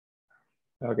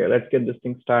Okay, let's get this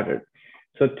thing started.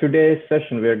 So today's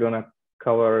session, we're going to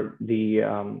cover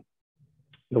the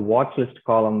watch list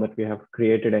column that we have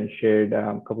created and shared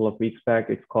a couple of weeks back.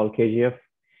 It's called KGF.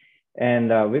 And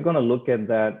we're going to look at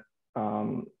that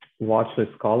watch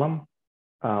list column,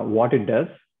 what it does,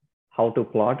 how to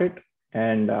plot it,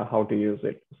 and how to use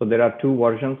it. So there are two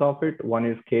versions of it. One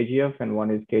is KGF and one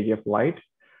is KGF Lite.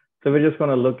 So we're just going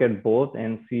to look at both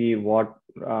and see what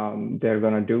they're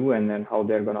going to do, and then how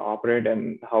they're going to operate,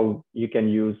 and how you can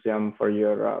use them for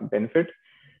your benefit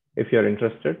if you're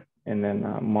interested, and then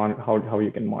how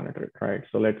you can monitor it, right?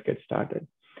 So let's get started.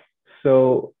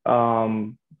 So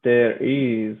there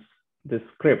is the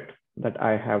script that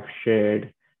I have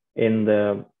shared in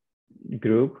the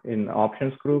group, in the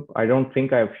options group. I don't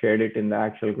think I've shared it in the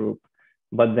actual group,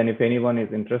 but then if anyone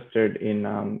is interested in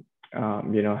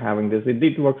having this,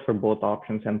 it works for both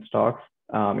options and stocks.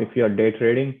 If you're day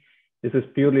trading, this is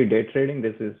purely day trading.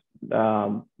 This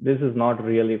is not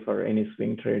really for any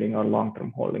swing trading or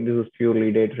long-term holding. This is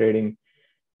purely day trading.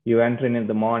 You enter in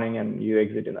the morning and you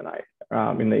exit in the night,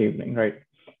 in the evening, right?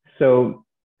 So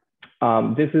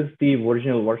this is the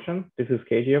original version. This is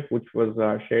KGF, which was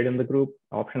shared in the group,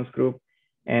 options group.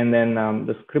 And then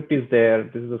the script is there.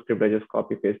 This is the script I just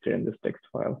copy pasted in this text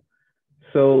file.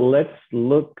 So let's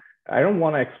look. I don't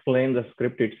want to explain the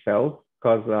script itself,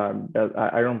 because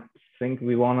I don't think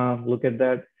we want to look at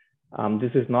that.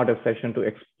 This is not a session to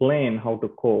explain how to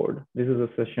code. This is a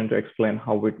session to explain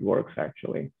how it works,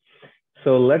 actually.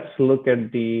 So let's look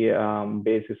at the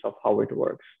basis of how it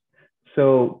works.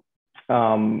 So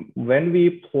when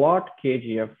we plot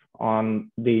KGF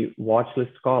on the watch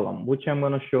list column, which I'm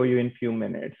going to show you in a few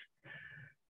minutes,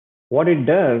 what it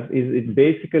does is it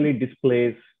basically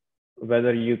displays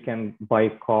whether you can buy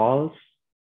calls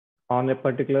on a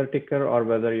particular ticker, or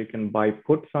whether you can buy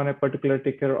puts on a particular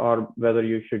ticker, or whether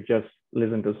you should just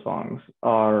listen to songs,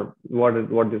 or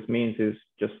what this means is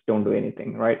just don't do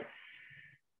anything, right?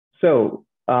 So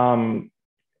when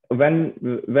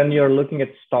you're looking at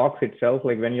stocks itself,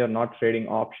 like when you're not trading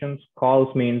options,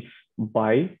 calls means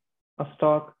buy a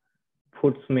stock,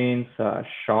 puts means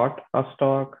short a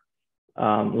stock,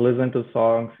 listen to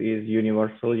songs is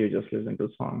universal, you just listen to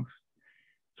songs.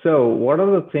 So what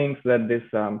are the things that this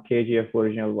KGF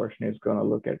original version is going to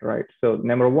look at, right? So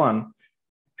number one,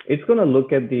 it's going to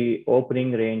look at the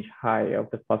opening range high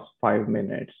of the first 5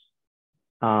 minutes.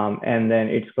 And then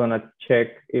it's going to check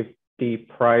if the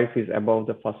price is above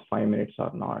the first 5 minutes or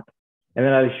not. And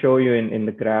then I'll show you in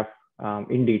the graph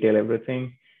in detail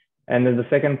everything. And then the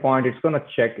second point, it's going to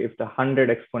check if the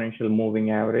 100 exponential moving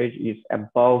average is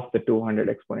above the 200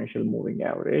 exponential moving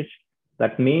average.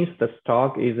 That means the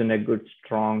stock is in a good,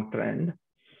 strong trend.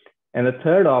 And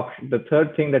the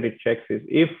third thing that it checks is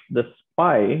if the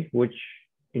SPY, which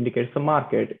indicates the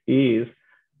market, is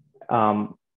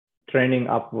trending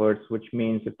upwards, which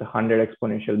means if the 100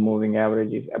 exponential moving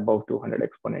average is above 200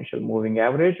 exponential moving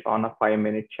average on a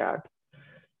 5-minute chart.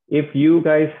 If you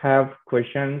guys have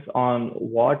questions on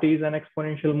what is an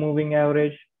exponential moving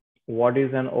average, what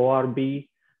is an ORB,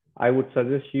 I would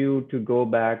suggest you to go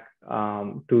back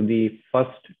to the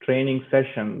first training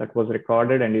session that was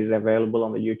recorded and is available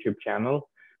on the YouTube channel,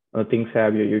 Things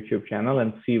Have Your YouTube channel,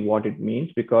 and see what it means,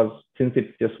 because since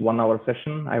it's just 1 hour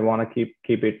session, I want to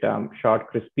keep it short,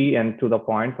 crispy, and to the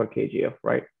point for KGF,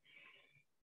 right?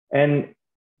 And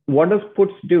what does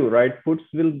puts do, right? Puts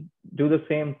will do the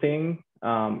same thing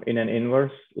in an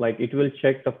inverse. Like it will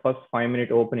check the first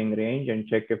 5-minute opening range and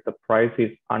check if the price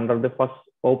is under the first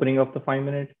opening of the 5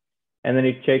 minute. And then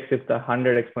it checks if the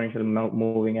 100 exponential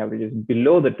moving average is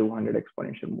below the 200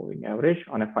 exponential moving average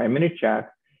on a 5-minute chart.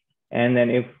 And then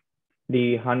if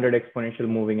the 100 exponential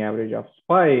moving average of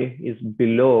SPY is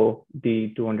below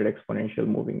the 200 exponential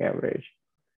moving average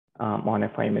on a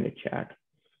 5-minute chart.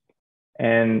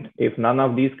 And if none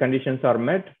of these conditions are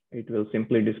met, it will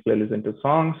simply display listen to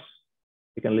songs.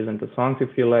 You can listen to songs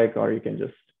if you like, or you can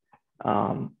just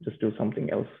do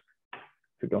something else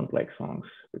if you don't like songs,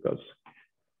 because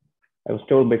I was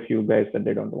told by a few guys that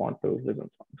they don't want to listen to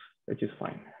songs, which is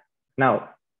fine.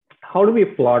 Now, how do we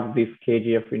plot this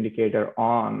KGF indicator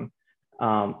on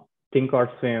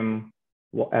Thinkorswim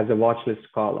as a watch list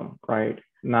column, right?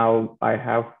 Now, I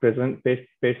have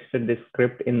pasted this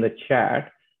script in the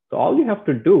chat. So all you have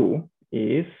to do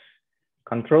is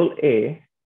Control A,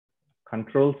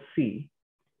 Control C.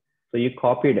 So you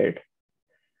copied it.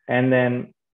 And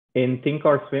then in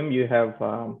Thinkorswim, you have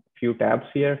a few tabs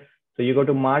here. So you go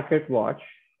to Market Watch,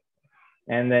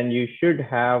 and then you should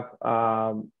have,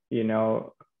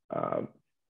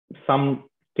 some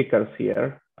tickers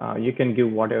here. You can give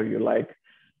whatever you like.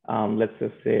 Let's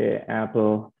just say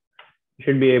Apple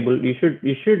should be able, you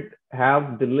should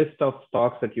have the list of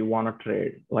stocks that you want to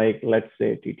trade. Like let's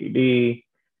say TTD,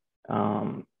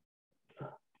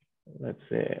 let's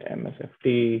say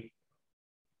MSFT.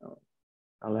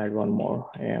 I'll add one more,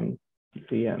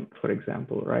 AMCM, for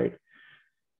example, right?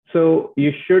 So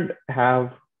you should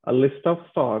have a list of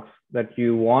stocks that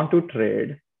you want to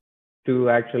trade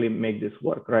to actually make this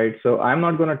work, right? So I'm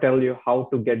not going to tell you how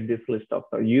to get this list of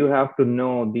stocks. You have to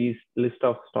know these list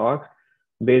of stocks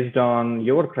based on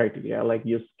your criteria. Like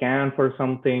you scan for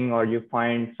something, or you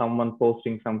find someone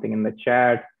posting something in the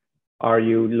chat, or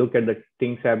you look at the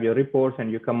ThinkSavvy reports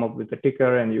and you come up with a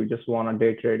ticker and you just want to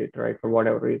day trade it, right? For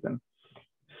whatever reason.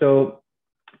 So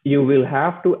you will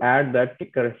have to add that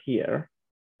ticker here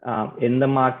in the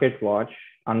market watch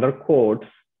under quotes,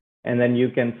 and then you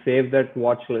can save that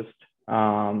watch list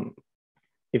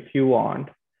if you want,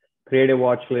 create a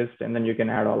watch list, and then you can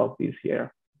add all of these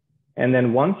here. And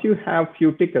then once you have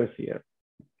few tickers here,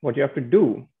 what you have to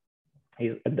do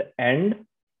is at the end,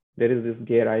 there is this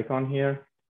gear icon here.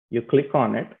 You click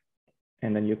on it,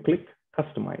 and then you click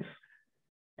customize.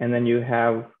 And then you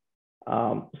have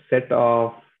set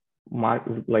of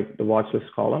like the watch list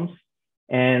columns.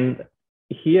 And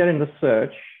here in the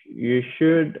search, you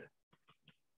should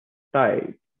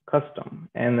type custom,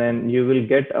 and then you will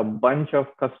get a bunch of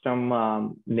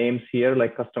custom names here,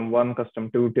 like custom 1, custom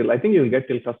 2, till I think you'll get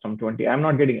till custom 20. I'm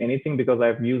not getting anything because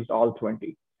I've used all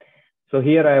 20. So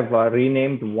here I've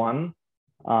renamed one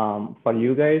for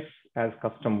you guys as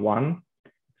custom 1.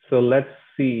 So let's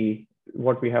see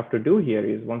what we have to do here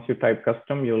is once you type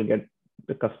custom, you'll get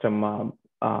the custom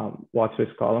watch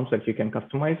list columns that you can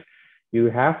customize. You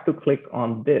have to click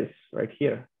on this right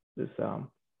here, this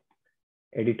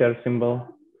editor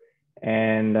symbol.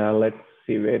 And let's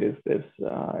see, where is this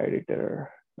editor?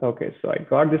 Okay, so I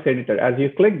got this editor. As you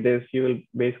click this, you will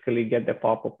basically get a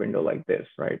pop-up window like this,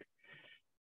 right?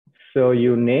 So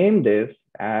you name this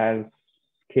as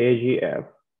KGF,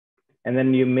 and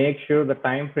then you make sure the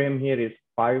time frame here is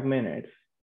 5 minutes,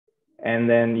 and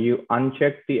then you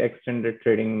uncheck the extended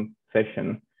trading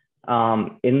session.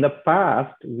 In the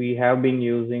past, we have been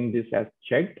using this as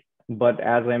checked, but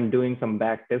as I'm doing some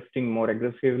back testing more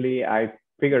aggressively, I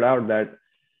figured out that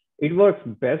it works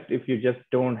best if you just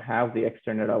don't have the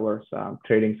extended hours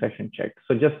trading session checked.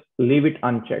 So just leave it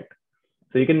unchecked.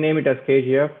 So you can name it as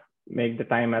KGF, make the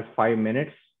time as 5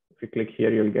 minutes. If you click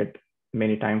here, you'll get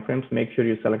many time frames. Make sure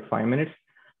you select 5 minutes,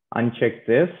 uncheck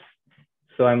this.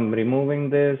 So I'm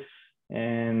removing this,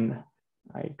 and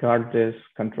I got this,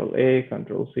 Control A,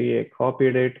 Control C, I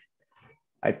copied it,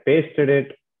 I pasted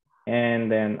it,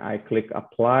 and then I click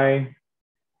apply,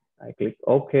 I click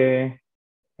OK,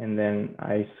 and then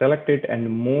I select it and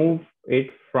move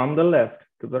it from the left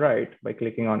to the right by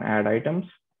clicking on add items,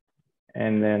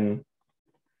 and then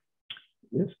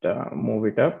just move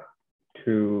it up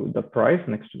to the price,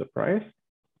 next to the price,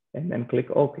 and then click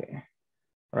OK,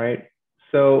 right?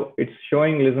 So it's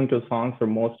showing listen to songs for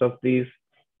most of these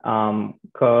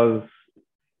because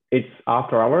it's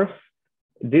after hours.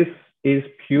 This is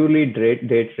purely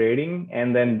day trading,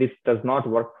 and then this does not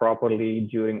work properly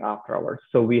during after hours.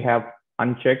 So we have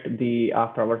unchecked the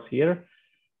after hours here.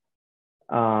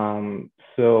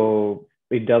 So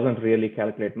it doesn't really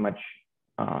calculate much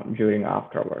during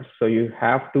after hours. So you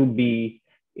have to be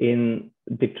in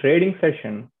the trading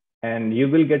session, and you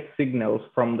will get signals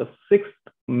from the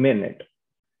 6th minute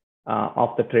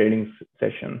of the trading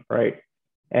session, right?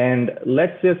 And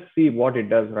let's just see what it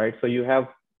does, right? So you have a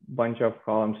bunch of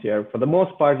columns here. For the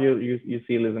most part, you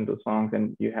see listen to songs,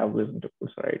 and you have listen to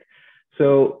books, right?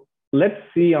 So let's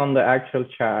see on the actual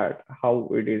chart how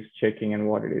it is checking and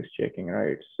what it is checking,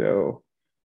 right? So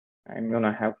I'm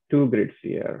gonna have 2 grids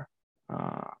here,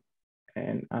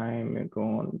 and I'm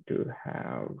going to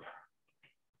have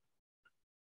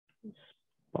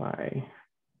SPY,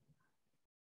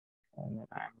 and then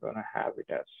I'm gonna have it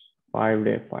as 5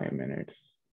 day, 5 minutes.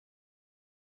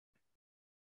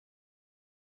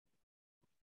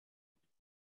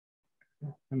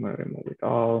 I'm gonna remove it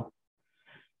all.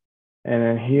 And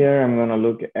then here I'm gonna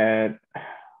look at,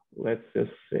 let's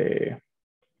just say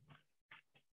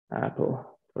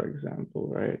Apple, for example,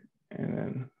 right? And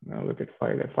then I'm gonna look at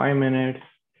 5 day, 5 minutes.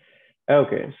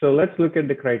 Okay, so let's look at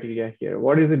the criteria here.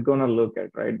 What is it gonna look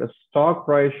at, right? The stock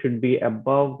price should be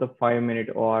above the 5 minute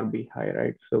ORB high,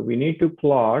 right? So we need to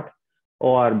plot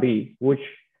ORB, which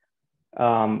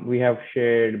we have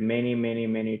shared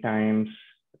many times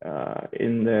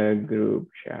in the group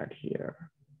chat here.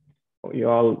 You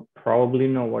all probably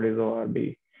know what is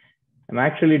ORB. I'm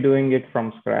actually doing it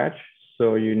from scratch,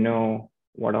 so you know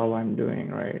what all I'm doing,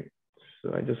 right?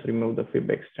 So I just remove the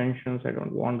fib extensions. I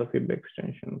don't want the fib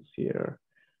extensions here.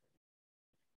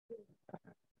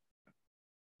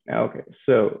 Okay,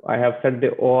 so I have set the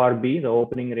ORB, the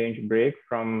opening range break,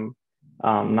 from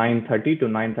 9:30 to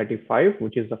 9:35,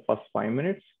 which is the first 5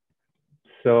 minutes.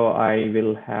 So I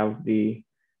will have the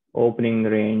opening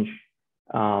range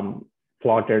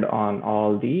plotted on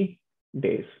all the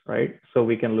days, right? So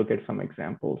we can look at some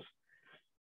examples.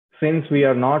 Since we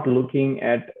are not looking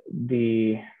at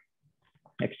the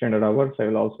extended hours, I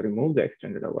will also remove the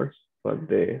extended hours for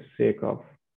the sake of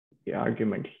the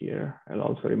argument here. I'll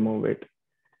also remove it.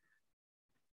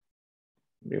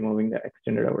 Removing the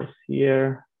extended hours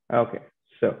here. Okay,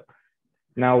 so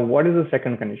now what is the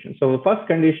second condition? So the first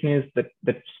condition is that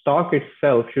the stock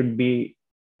itself should be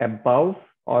above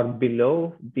or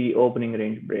below the opening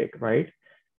range break, right?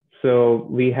 So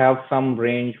we have some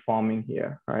range forming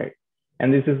here, right?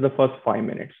 And this is the first 5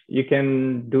 minutes. You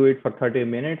can do it for 30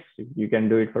 minutes. You can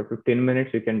do it for 15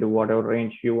 minutes. You can do whatever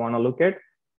range you want to look at.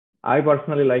 I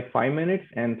personally like 5 minutes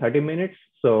and 30 minutes.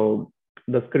 So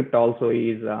the script also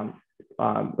is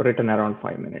written around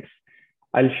 5 minutes.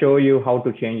 I'll show you how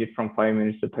to change it from 5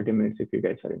 minutes to 30 minutes if you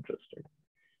guys are interested.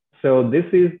 So this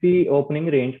is the opening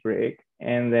range break.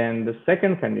 And then the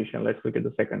second condition, let's look at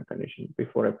the second condition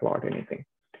before I plot anything.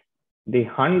 The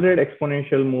 100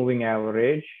 exponential moving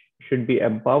average should be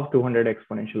above 200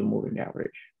 exponential moving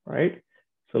average, right?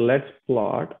 So let's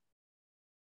plot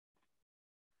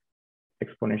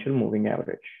exponential moving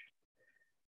average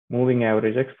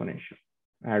exponential.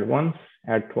 Add once,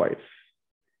 add twice.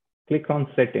 Click on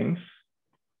settings,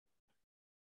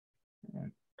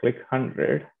 click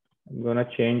 100. I'm gonna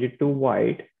change it to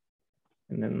white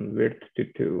and then width to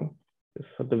 2, just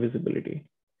for the visibility.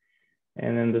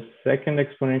 And then the second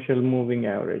exponential moving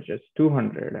average is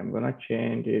 200. I'm gonna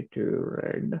change it to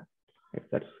red, if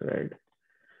that's red.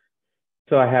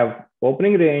 So I have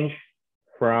opening range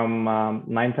from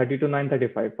 9:30 to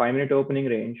 9:35, 5-minute opening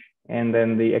range, and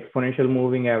then the exponential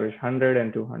moving average 100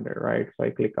 and 200, right? So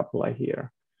I click apply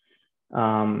here.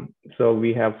 So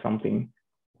we have something,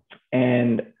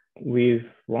 and we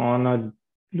wanna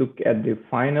look at the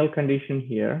final condition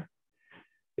here.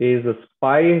 Is a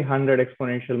SPY 100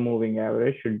 exponential moving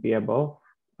average should be above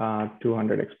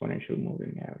 200 exponential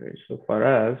moving average. So for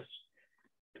us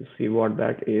to see what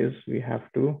that is, we have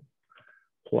to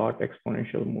plot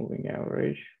exponential moving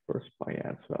average for SPY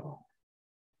as well.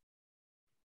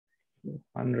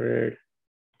 100,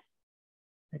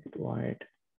 make it white.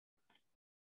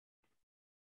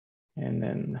 And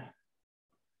then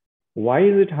why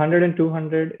is it 100 and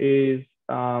 200 is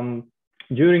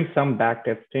during some back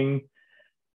testing,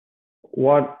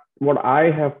 what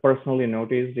I have personally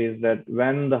noticed is that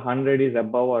when the 100 is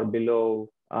above or below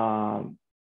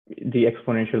the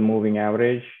exponential moving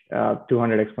average,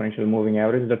 200 exponential moving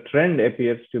average, the trend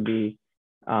appears to be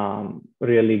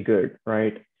really good,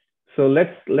 right? So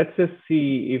let's just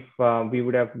see if we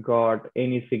would have got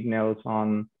any signals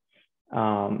on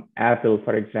Apple,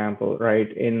 for example, right,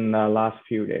 in the last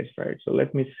few days, right? So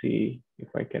let me see if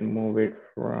I can move it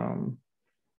from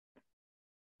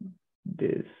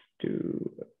this to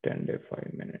 10-day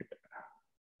 5-minute.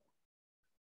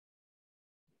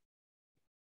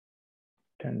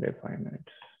 10-day 5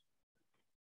 minutes.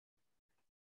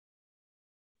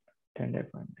 10-day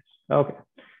 5 minutes. Okay,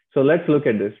 so let's look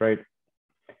at this, right?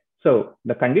 So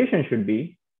the condition should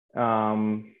be, give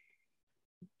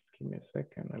me a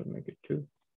second, I'll make it 2.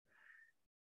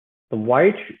 The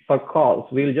white for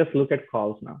calls, we'll just look at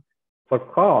calls now. For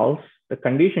calls, the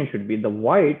condition should be the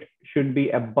white should be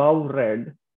above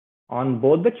red on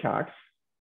both the charts,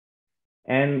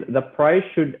 and the price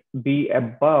should be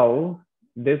above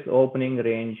this opening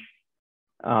range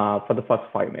for the first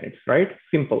 5 minutes, right?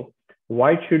 Simple.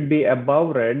 White should be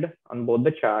above red on both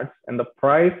the charts, and the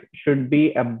price should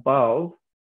be above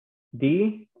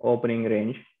the opening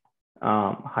range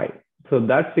high. So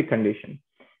that's the condition.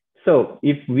 So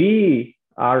if we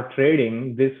are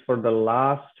trading this for the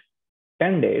last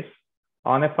 10 days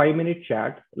on a 5-minute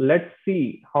chart, let's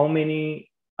see how many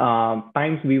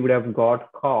times we would have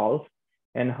got calls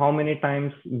and how many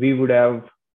times we would have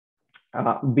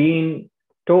been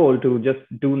told to just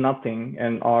do nothing,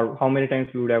 and or how many times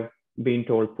we would have been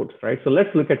told puts, right? So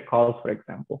let's look at calls, for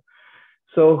example.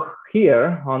 So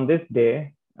here on this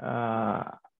day,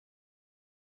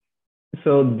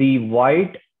 so the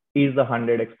white is the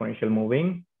 100 exponential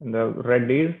moving and the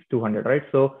red is 200, right?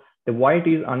 So the white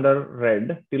is under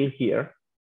red till here.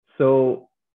 So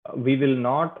we will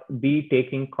not be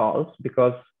taking calls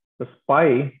because the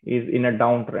SPY is in a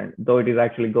downtrend, though it is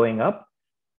actually going up.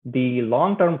 The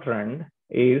long-term trend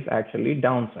is actually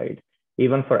downside.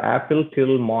 Even for Apple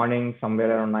till morning,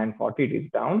 somewhere around 9:40, it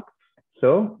is down.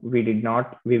 So we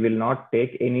will not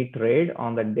take any trade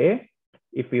on the day.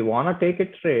 If we want to take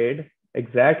a trade,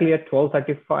 exactly at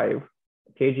 12:35,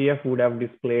 KGF would have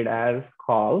displayed as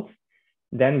calls.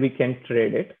 Then we can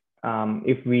trade it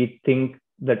if we think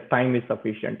the time is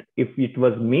sufficient. If it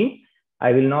was me,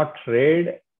 I will not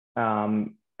trade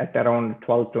at around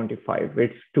 12:25.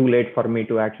 It's too late for me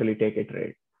to actually take a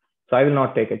trade. So I will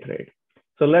not take a trade.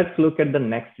 So let's look at the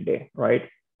next day, right?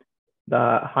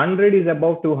 The 100 is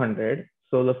above 200.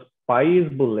 So the SPY is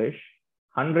bullish.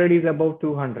 100 is above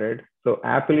 200. So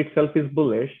Apple itself is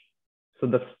bullish. So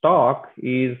the stock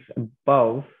is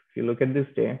above, if you look at this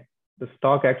day, the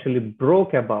stock actually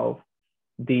broke above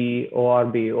the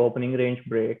ORB, opening range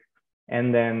break,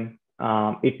 and then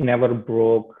it never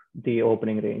broke the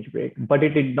opening range break, but it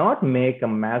did not make a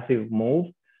massive move.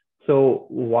 So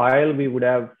while we would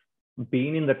have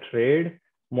been in the trade,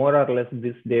 more or less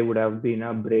this day would have been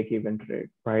a break-even trade,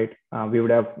 right? We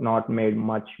would have not made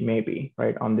much, maybe,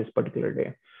 right, on this particular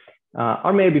day,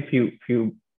 or maybe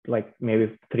few, like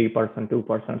maybe 3%,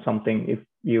 2%, something if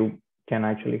you can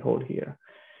actually hold here.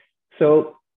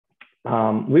 So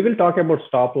we will talk about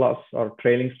stop loss or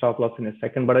trailing stop loss in a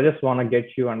second, but I just want to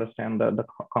get you understand the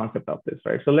concept of this,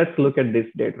 right? So let's look at this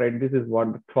date, right? This is what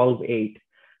 12/8.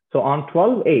 So on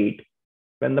 12/8,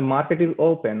 when the market is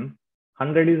open,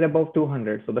 100 is above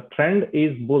 200. So the trend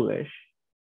is bullish.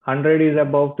 100 is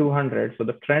above 200. So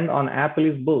the trend on Apple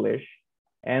is bullish.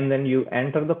 And then you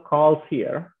enter the calls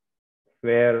here,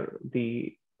 where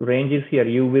the range is here.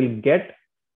 You will get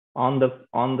on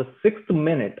the 6th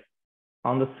minute,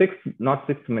 on the 6th, not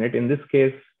 6th minute, in this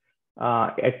case,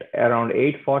 at around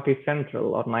 8:40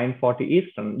 Central or 9:40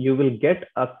 Eastern, you will get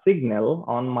a signal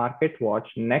on Market Watch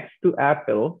next to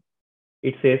Apple.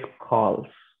 It says calls.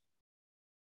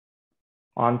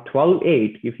 On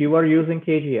 12/8, if you are using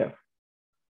KGF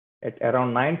at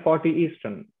around 9:40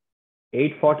 Eastern,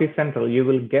 8:40 Central, you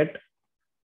will get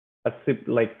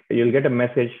you'll get a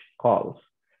message calls.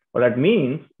 What that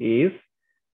means is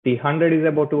the 100 is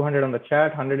above 200 on the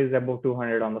chat, 100 is above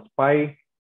 200 on the SPY,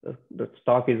 the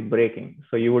stock is breaking.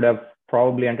 So you would have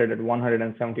probably entered at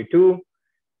 172.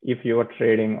 If you were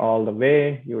trading all the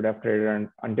way, you would have traded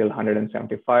until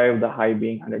 175, the high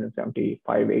being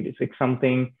 175.86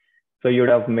 something. So you would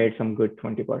have made some good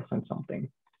 20% something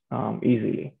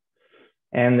easily.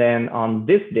 And then on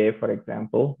this day, for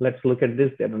example, let's look at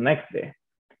this day, the next day.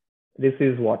 This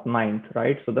is what, 9th,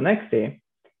 right? So the next day,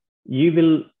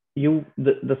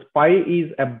 the SPY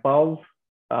is above,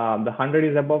 the 100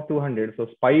 is above 200. So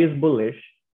SPY is bullish,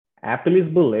 Apple is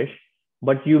bullish,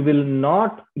 but you will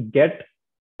not get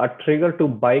a trigger to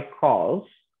buy calls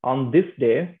on this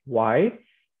day. Why?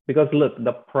 Because look,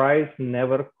 the price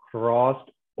never crossed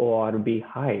ORB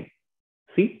high.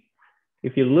 See,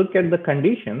 if you look at the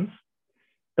conditions,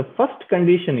 the first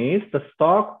condition is the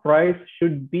stock price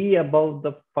should be above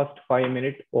the first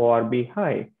 5-minute ORB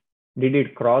high. Did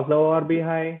it cross the ORB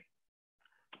high?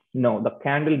 No, the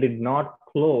candle did not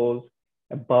close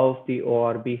above the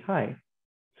ORB high.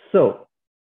 So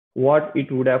what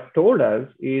it would have told us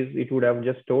is it would have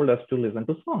just told us to listen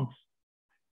to songs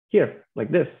here,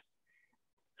 like this.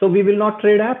 So we will not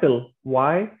trade Apple.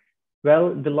 Why?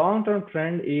 Well, the long-term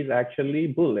trend is actually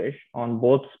bullish on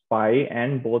both SPY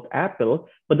and both Apple,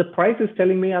 but the price is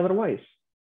telling me otherwise.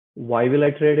 Why will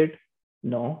I trade it?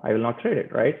 No, I will not trade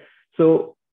it, right?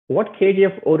 So what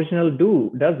KGF original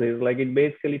does is like it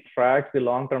basically tracks the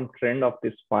long-term trend of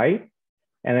the SPY,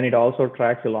 and then it also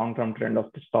tracks the long-term trend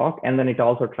of the stock, and then it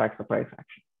also tracks the price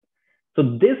action. So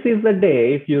this is the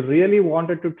day if you really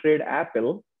wanted to trade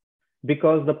Apple,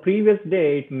 because the previous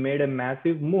day it made a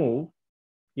massive move,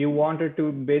 you wanted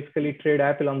to basically trade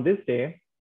Apple on this day,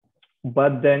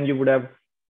 but then you would have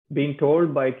been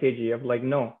told by KGF, like,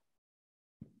 no,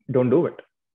 don't do it,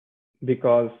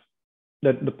 because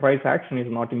the price action is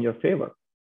not in your favor.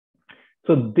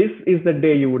 So this is the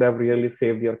day you would have really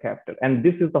saved your capital. And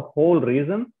this is the whole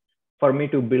reason for me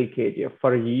to build KGF,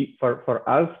 for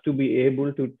us to be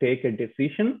able to take a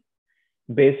decision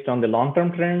based on the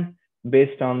long-term trend,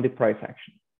 based on the price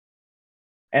action,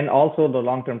 and also the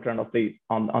long-term trend of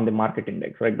on the market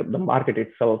index, right? The market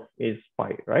itself is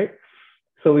SPY, right?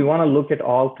 So we want to look at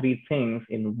all three things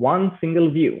in one single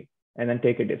view and then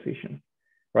take a decision,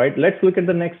 right? Let's look at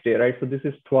the next day, right? So this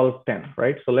is 12/10,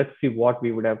 right? So let's see what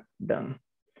we would have done.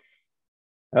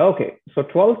 Okay, so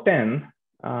 12/10,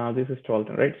 this is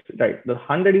 12/10, right? Right, the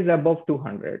 100 is above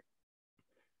 200,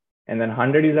 and then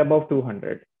 100 is above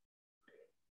 200.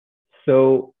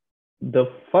 So the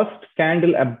first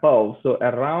candle above, so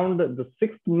around the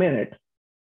 6th minute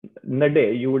in the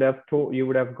day, you would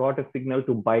have got a signal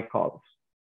to buy calls,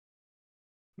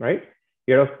 right?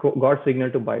 You have got signal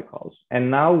to buy calls.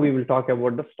 And now we will talk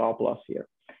about the stop loss here.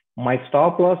 my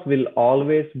stop loss will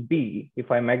always be, if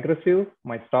I'm aggressive,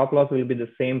 my stop loss will be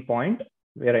the same point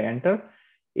where I enter.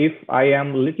 If I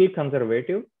am little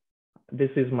conservative,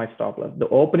 this is my stop loss. The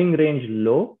opening range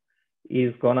low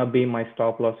is gonna be my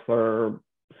stop loss for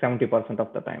 70%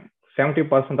 of the time.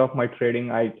 70% of my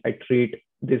trading, I treat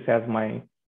this as my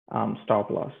stop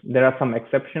loss. There are some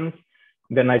exceptions.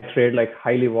 When I trade like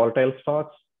highly volatile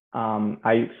stocks,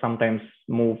 I sometimes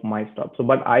move my stop. So,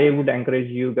 but I would encourage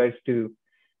you guys to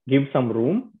give some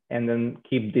room and then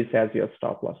keep this as your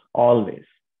stop loss always,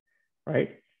 right?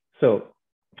 So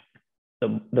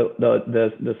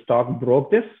the stock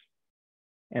broke this,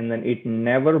 and then it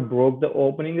never broke the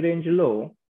opening range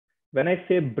low. When I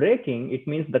say breaking, it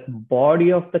means the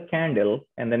body of the candle.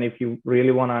 And then if you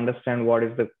really want to understand what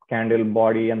is the candle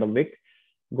body and the wick,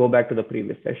 go back to the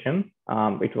previous session.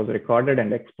 It was recorded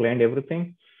and explained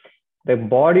everything. The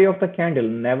body of the candle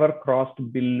never crossed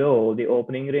below the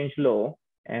opening range low,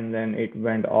 and then it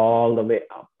went all the way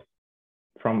up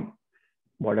from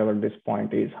whatever this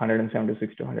point is,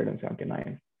 176 to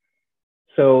 179.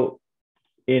 So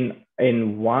in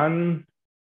 1,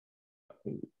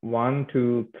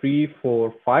 2, 3,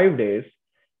 4, 5 days,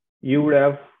 you would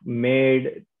have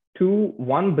made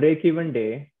one break-even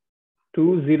day,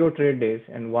 2 zero trade days,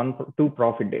 and 2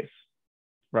 profit days,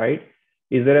 right?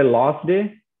 Is there a loss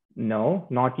day? No,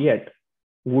 not yet.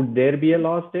 Would there be a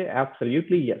loss day?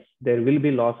 Absolutely, yes. There will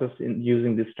be losses in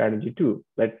using this strategy too.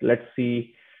 Let's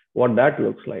see what that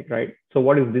looks like, right? So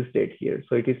what is this date here?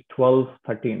 So it is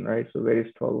 12/13, right? So where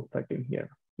is 12/13 here?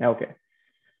 Okay.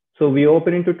 So we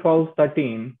open into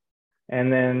 12/13,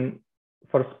 and then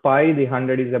for SPY, the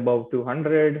 100 is above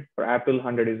 200. For Apple,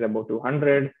 100 is above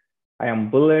 200. I am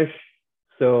bullish.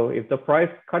 So if the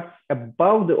price cuts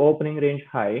above the opening range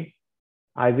high,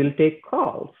 I will take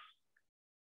calls.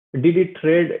 Did it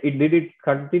trade? Did it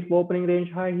cut the opening range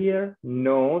high here?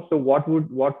 No. So what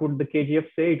would the KGF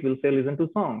say? It will say listen to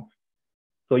songs.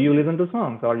 So you listen to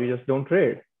songs, or you just don't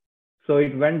trade. So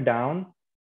it went down.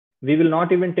 We will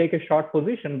not even take a short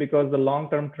position because the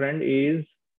long-term trend is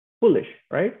bullish,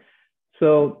 right?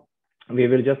 So we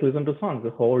will just listen to songs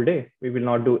the whole day. We will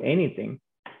not do anything,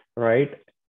 right?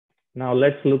 Now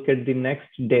let's look at the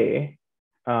next day,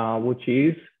 which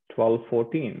is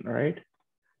 12/14, right?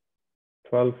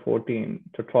 12/14.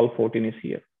 So 12/14 is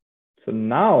here. So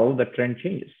now the trend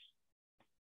changes.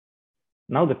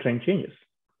 Now the trend changes.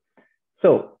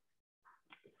 So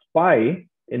SPY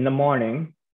in the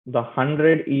morning, the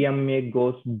 100 EMA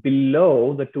goes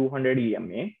below the 200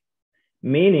 EMA,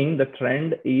 meaning the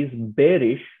trend is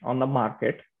bearish on the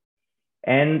market,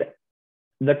 and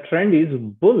the trend is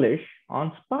bullish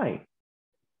on SPY.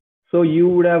 So you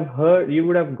would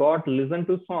have got listen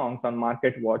to songs on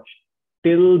Market Watch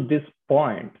till this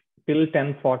point, till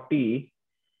 10:40.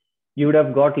 You would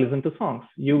have got listen to songs.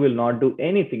 You will not do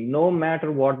anything. No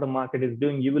matter what the market is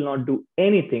doing, you will not do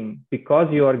anything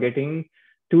because you are getting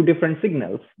two different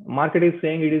signals. Market is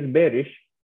saying it is bearish.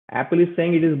 Apple is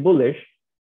saying it is bullish.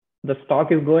 The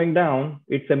stock is going down.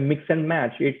 It's a mix and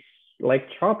match. It's like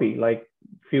choppy, like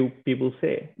few people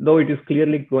say. Though it is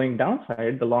clearly going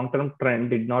downside, the long-term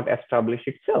trend did not establish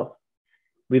itself.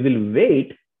 We will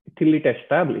wait till it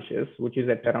establishes, which is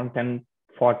at around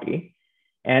 10:40.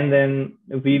 And then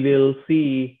we will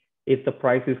see if the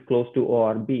price is close to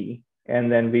ORB.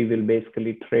 And then we will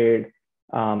basically trade.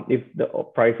 If the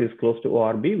price is close to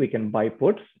ORB, we can buy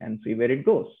puts and see where it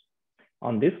goes.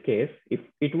 On this case, if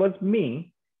it was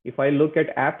me, if I look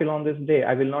at Apple on this day,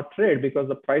 I will not trade because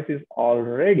the price is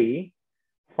already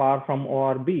far from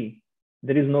ORB.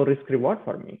 There is no risk reward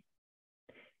for me.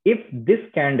 If this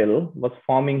candle was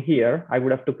forming here, I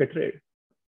would have took a trade.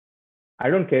 I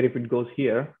don't care if it goes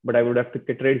here, but I would have took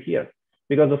a trade here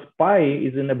because the SPY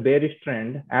is in a bearish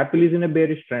trend. Apple is in a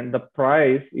bearish trend. The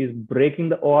price is breaking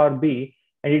the ORB,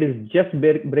 and it is just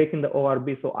breaking the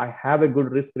ORB. So I have a good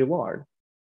risk reward.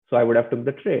 So I would have took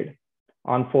the trade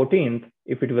on 14th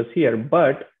if it was here,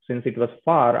 but since it was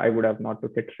far, I would have not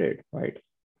took a trade, right?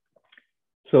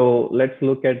 So let's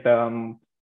look at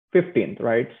 15th,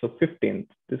 right? So 15th,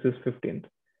 this is 15th.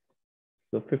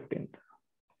 So 15th.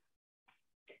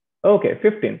 Okay,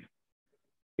 15th.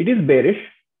 It is bearish.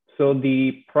 So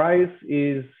the price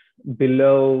is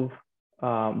below,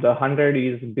 the 100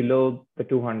 is below the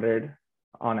 200.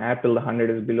 On Apple, the 100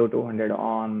 is below 200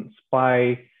 on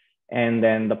SPY. And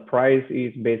then the price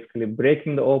is basically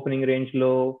breaking the opening range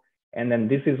low. And then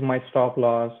this is my stop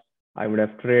loss. I would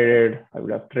have traded, I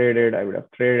would have traded, I would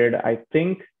have traded. I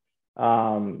think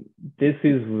this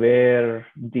is where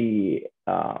the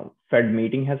Fed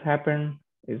meeting has happened.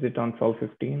 Is it on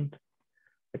 12/15?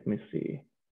 Let me see.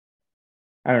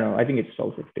 I don't know. I think it's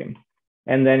 12/15.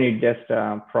 and then it just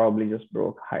probably just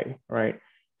broke high, right?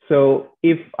 So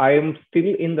if I am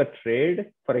still in the trade,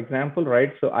 for example,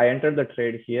 right? So I entered the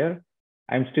trade here,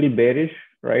 I'm still bearish,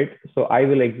 right? So I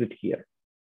will exit here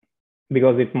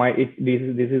because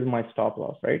this is my stop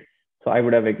loss, right? So I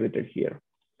would have exited here.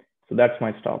 So that's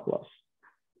my stop loss.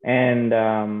 And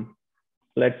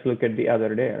let's look at the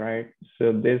other day, right?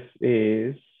 So this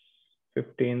is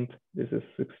 15th, this is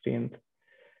 16th,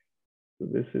 so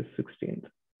this is 16th.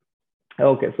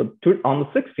 Okay, so on the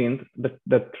 16th,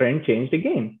 the trend changed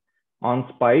again. On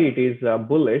SPY, it is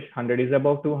bullish, 100 is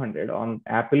above 200. On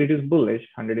Apple, it is bullish,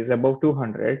 100 is above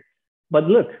 200. But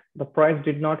look, the price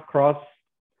did not cross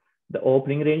the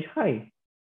opening range high.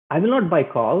 I will not buy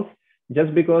calls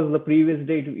just because the previous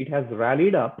day it has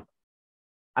rallied up.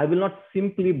 I will not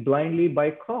simply blindly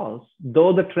buy calls.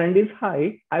 Though the trend is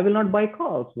high, I will not buy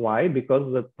calls. Why?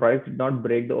 Because the price did not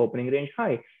break the opening range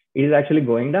high. It is actually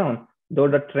going down. Though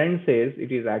the trend says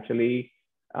it is actually,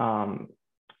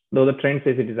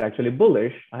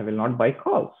 bullish, I will not buy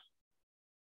calls,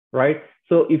 right?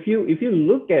 So if you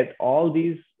look at all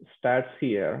these stats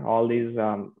here, all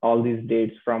these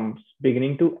dates from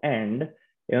beginning to end,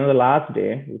 the last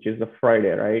day, which is the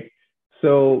Friday, right?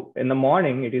 So in the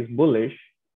morning, it is bullish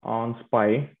on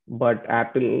SPY, but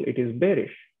Apple, it is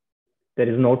bearish. There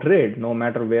is no trade, no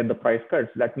matter where the price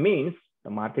cuts. That means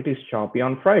the market is choppy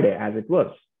on Friday, as it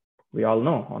was. We all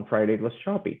know on Friday it was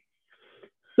choppy.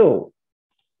 So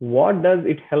what does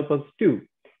it help us do?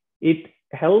 It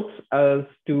helps us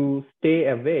to stay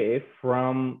away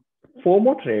from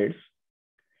FOMO trades.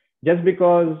 Just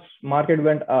because market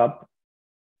went up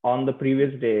on the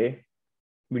previous day,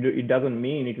 it doesn't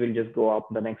mean it will just go up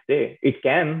the next day. It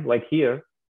can, like here,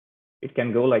 it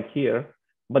can go like here,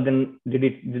 but then did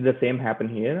the same happen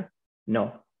here?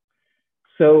 No.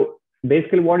 So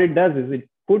basically what it does is it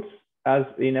puts us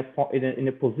in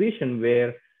a position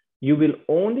where you will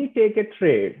only take a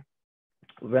trade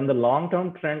when the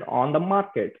long-term trend on the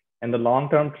market and the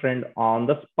long-term trend on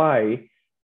the SPY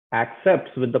accepts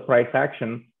with the price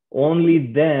action.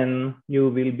 Only then you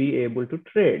will be able to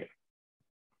trade.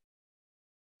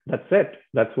 That's it.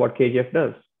 That's what KGF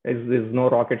does. There's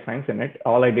no rocket science in it.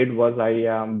 All I did was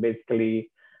I basically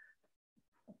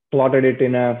plotted it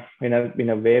in a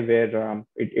way where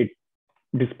it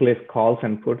displays calls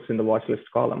and puts in the watch list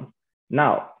column.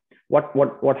 Now,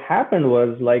 what happened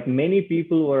was, like, many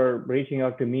people were reaching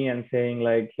out to me and saying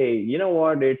like, hey, you know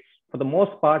what? It's, for the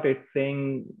most part, it's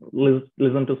saying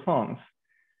listen to songs.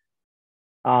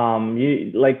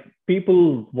 Like,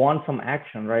 people want some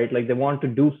action, right? Like, they want to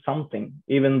do something,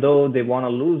 even though they want to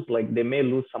lose, like, they may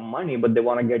lose some money, but they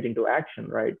want to get into action,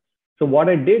 right? So what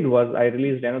I did was I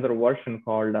released another version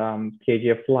called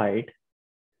KGF Lite.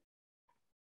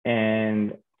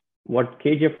 And what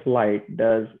KGF Lite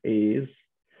does is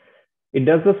it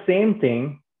does the same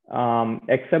thing,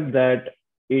 except that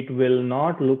it will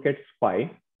not look at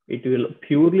SPY. It will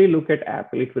purely look at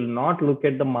Apple. It will not look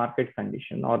at the market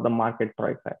condition or the market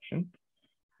price action.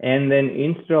 And then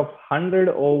instead of 100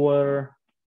 over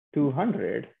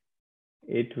 200,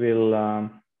 it will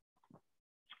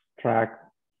track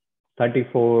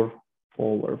 34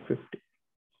 over 50.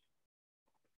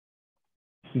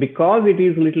 Because it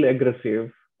is a little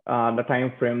aggressive, the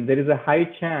time frame, there is a high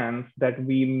chance that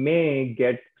we may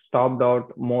get stopped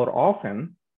out more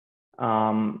often.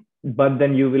 But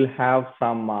then you will have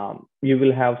some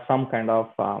kind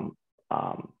of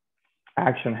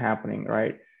action happening,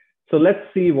 right? So let's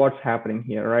see what's happening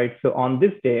here, right? So on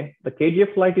this day, the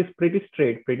KGF Lite is pretty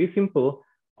straight, pretty simple.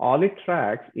 All it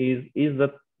tracks is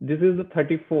this is the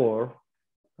 34.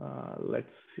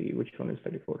 Let's see which one is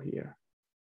 34 here.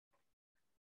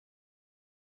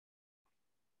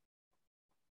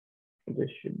 This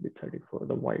should be 34,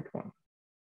 the white one.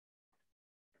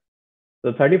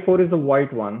 The 34 is the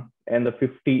white one, and the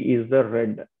 50 is the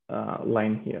red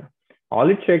line here. All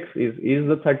it checks is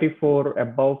the 34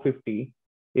 above 50?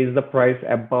 Is the price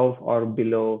above or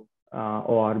below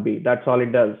ORB? That's all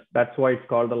it does. That's why it's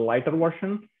called the lighter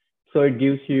version. So it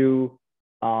gives you,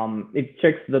 it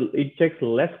checks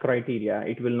less criteria.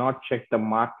 It will not check the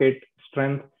market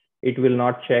strength. It will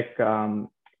not check the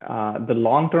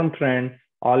long-term trend.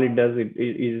 All it does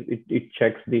it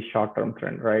checks the short-term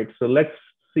trend, right? So let's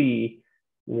see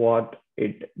what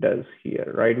it does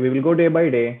here, right? We will go day by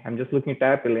day. I'm just looking at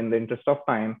Apple in the interest of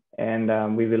time,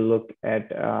 and we will look at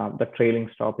the trailing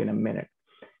stop in a minute.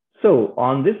 So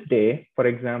on this day, for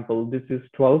example, this is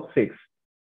 12/6.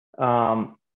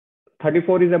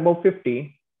 34 is above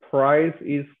 50. Price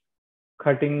is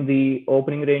cutting the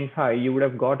opening range high. You would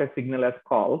have got a signal as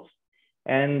calls.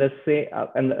 And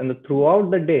throughout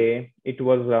the day, it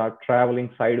was traveling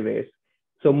sideways.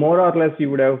 So more or less, you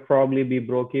would have probably be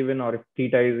broke even, or if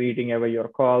theta is eating away your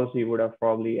calls, you would have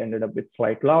probably ended up with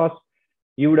slight loss.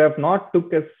 You would have not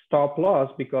took a stop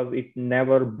loss because it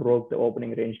never broke the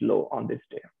opening range low on this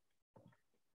day.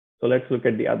 So let's look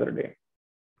at the other day.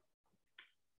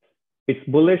 It's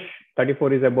bullish,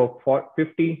 34 is above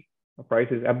 50, the price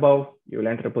is above, you will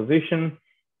enter a position,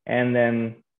 and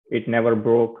then it never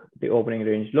broke the opening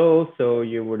range low, so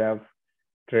you would have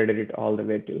traded it all the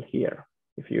way till here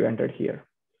if you entered here,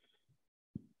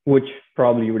 which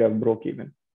probably you would have broke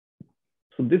even.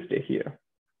 So this day here,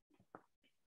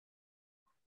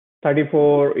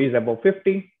 34 is above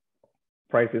 50,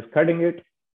 price is cutting it,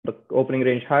 the opening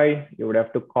range high, you would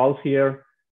have took calls here,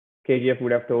 KGF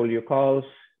would have told you calls,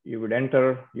 you would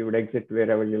enter, you would exit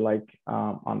wherever you like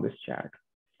on this chart.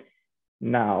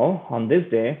 Now, on this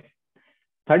day,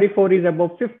 34 is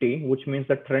above 50, which means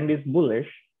the trend is bullish,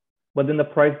 but then the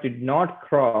price did not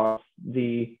cross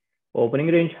the opening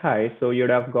range high, so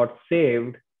you'd have got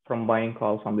saved from buying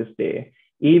calls on this day,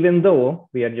 even though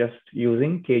we are just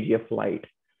using KGF light.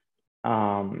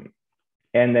 And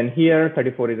then here,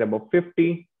 34 is above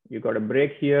 50, you got a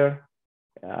break here,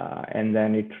 and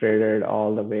then it traded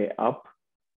all the way up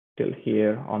till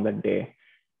here on the day.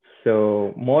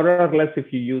 So more or less,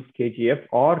 if you use KGF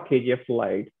or KGF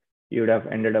light, you would have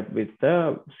ended up with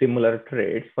similar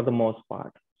trades for the most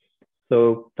part.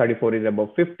 So 34 is above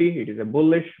 50, it is a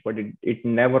bullish, but it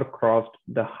never crossed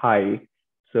the high,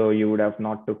 so you would have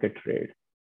not took a trade.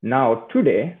 Now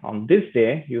today, on this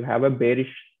day, you have a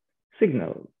bearish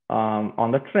signal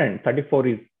on the trend. 34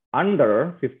 is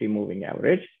under 50 moving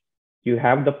average. You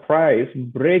have the price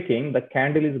breaking, the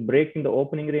candle is breaking the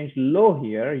opening range low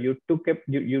here. You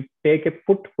take a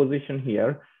put position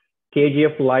here.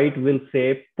 KGF light will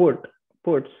say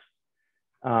puts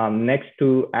next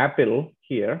to Apple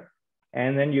here,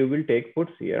 and then you will take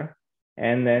puts here,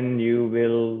 and then you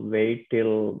will wait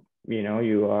till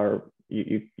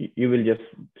you will just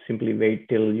simply wait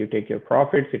till you take your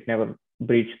profits. It never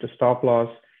breached the stop loss,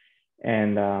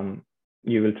 and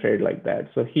you will trade like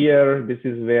that. So here, this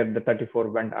is where the 34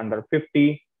 went under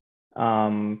 50.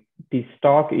 The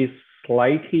stock is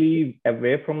slightly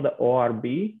away from the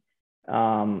ORB.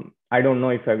 I don't know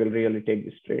if I will really take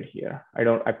this trade here.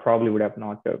 I probably would have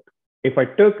not took. If I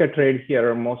took a trade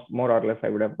here, more or less, I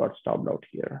would have got stopped out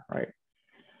here, right?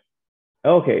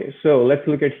 Okay, so let's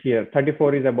look at here.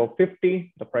 34 is above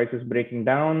 50. The price is breaking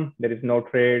down. There is no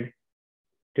trade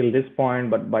till this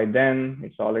point, but by then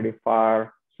it's already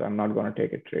far. So I'm not going to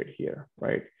take a trade here,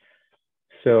 right?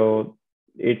 So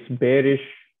it's bearish.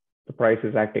 The price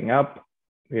is acting up.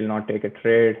 We'll not take a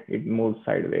trade. It moves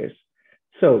sideways.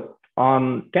 So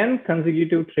on 10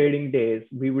 consecutive trading days,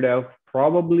 we would have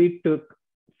probably took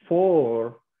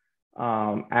 4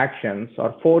 actions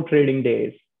or 4 trading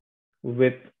days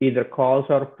with either calls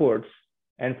or puts.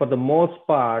 And for the most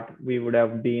part, we would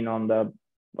have been on the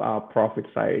profit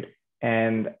side.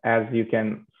 And as you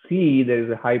can see, there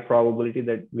is a high probability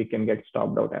that we can get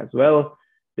stopped out as well.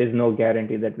 There's no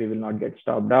guarantee that we will not get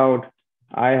stopped out.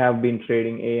 I have been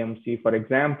trading AMC, for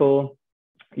example,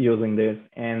 using this.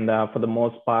 And for the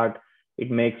most part,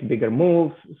 it makes bigger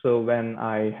moves. So when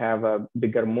I have a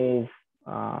bigger move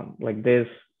like this,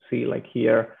 see like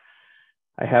here,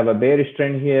 I have a bearish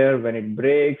trend here. When it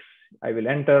breaks, I will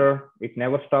enter. It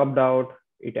never stopped out.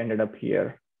 It ended up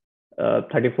here.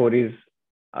 34 is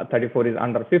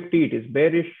under 50. It is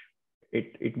bearish.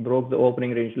 It broke the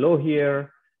opening range low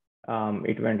here.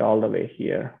 It went all the way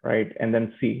here, right? And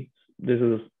then see, this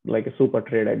is like a super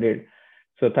trade I did.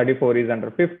 So 34 is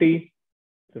under 50.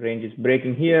 The range is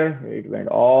breaking here. It went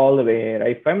all the way here.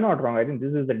 If I'm not wrong, I think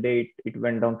this is the date it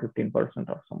went down 15%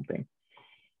 or something.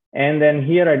 And then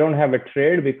here I don't have a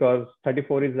trade because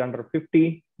 34 is under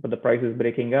 50, but the price is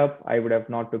breaking up. I would have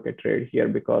not took a trade here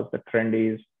because the trend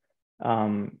is,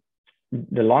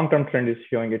 the long-term trend is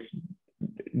showing it's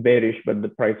bearish, but the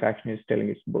price action is telling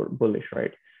it's bullish,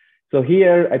 right? So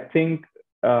here, I think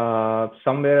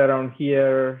somewhere around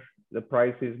here, the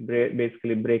price is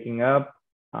basically breaking up.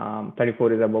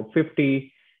 34 is above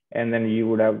 50, and then you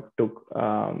would have took,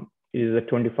 it is a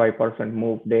 25%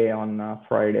 move day on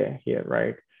Friday here,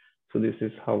 right? So this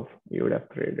is how you would have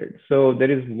traded. So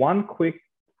there is one quick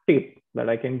tip that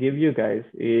I can give you guys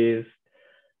is,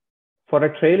 for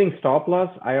a trailing stop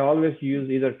loss, I always use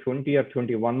either 20 or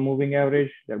 21 moving average.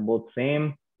 They're both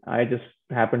same. I just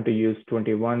happen to use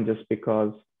 21 just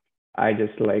because I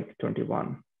just like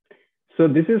 21. So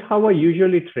this is how I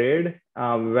usually trade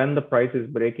when the price is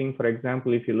breaking. For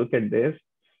example, if you look at this,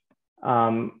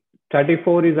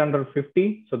 34 is under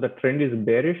 50. So the trend is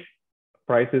bearish.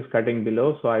 Price is cutting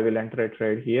below. So I will enter a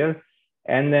trade here.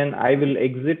 And then I will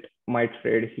exit my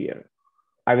trade here.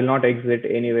 I will not exit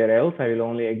anywhere else. I will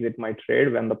only exit my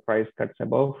trade when the price cuts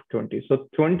above 20. So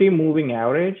 20 moving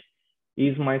average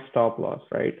is my stop loss,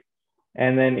 right?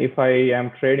 And then if I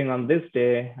am trading on this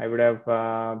day, I would have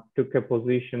took a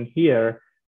position here,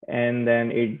 and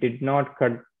then it did not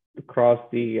cut across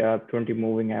the 20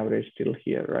 moving average till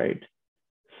here, right?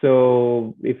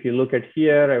 So if you look at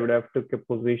here, I would have took a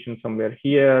position somewhere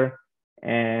here,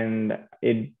 and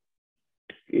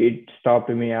it stopped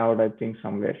me out, I think,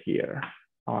 somewhere here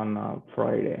on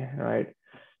Friday, right?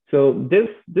 So this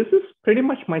is pretty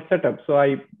much my setup. So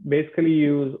I basically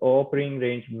use opening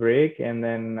range break and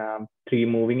then 3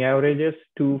 moving averages,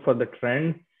 2 for the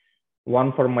trend,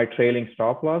 1 for my trailing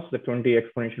stop loss. The 20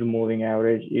 exponential moving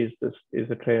average is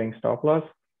the trailing stop loss.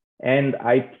 And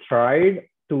I tried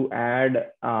to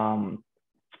add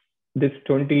this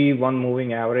 21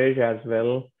 moving average as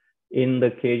well in the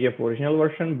KGF original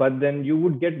version, but then you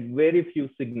would get very few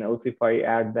signals if I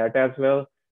add that as well.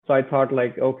 So I thought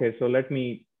like, okay, so let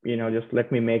me, just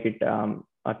let me make it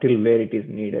till where it is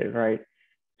needed, right?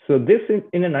 So this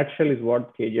in a nutshell is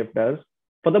what KGF does.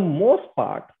 For the most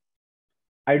part,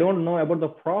 I don't know about the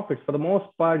profits. For the most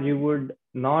part, you would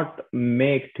not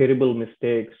make terrible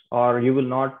mistakes, or you will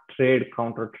not trade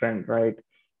counter trend, right?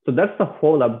 So that's the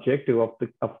whole objective of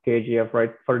KGF,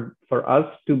 right? For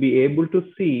us to be able to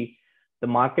see the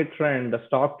market trend, the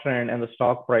stock trend, and the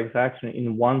stock price action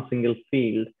in one single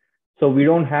field. So we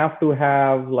don't have to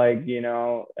have like,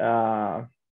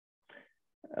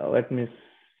 let me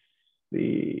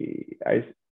see. I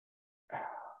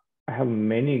have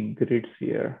many grids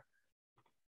here.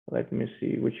 Let me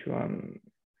see which one.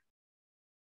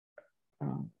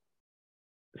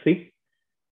 See,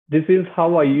 this is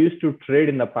how I used to trade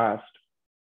in the past.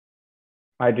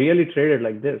 I really traded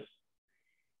like this.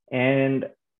 And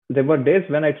there were days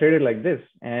when I traded like this.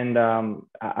 And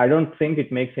I don't think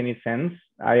it makes any sense.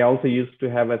 I also used to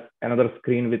have another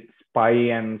screen with SPY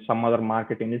and some other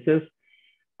market indices.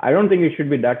 I don't think it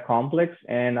should be that complex.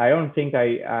 And I don't think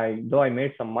though I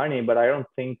made some money, but I don't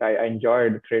think I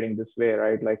enjoyed trading this way,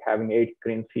 right? Like having 8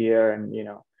 screens here and,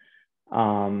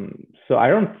 so I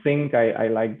don't think I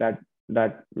like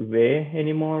that way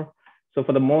anymore. So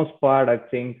for the most part, I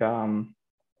think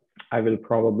I will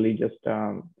probably just,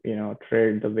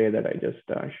 trade the way that I just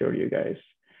showed you guys.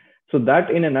 So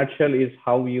that in a nutshell is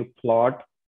how you plot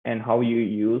and how you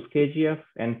use KGF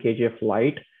and KGF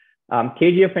Lite.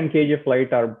 KGF and KGF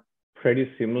Lite are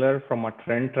pretty similar from a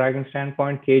trend tracking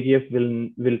standpoint. KGF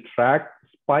will track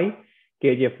SPY.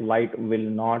 KGF Lite will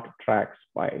not track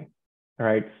SPY,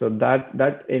 right? So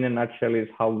that in a nutshell is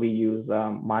how we use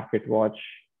Market Watch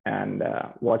and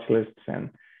watch lists. And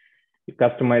you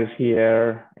customize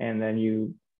here, and then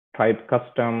you type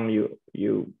custom.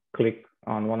 You click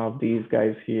on one of these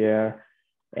guys here,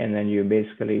 and then you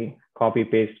basically copy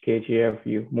paste KGF.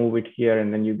 You move it here,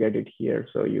 and then you get it here.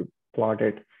 So you plot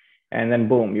it, and then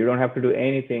boom, you don't have to do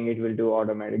anything. It will do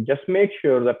automatic. Just make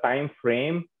sure the time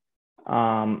frame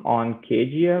on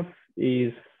KGF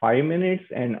is 5 minutes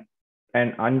and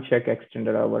uncheck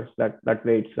extended hours. That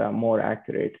way it's more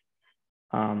accurate.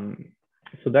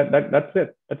 So that's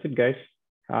it, guys.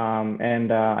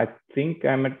 And I think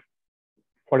I'm at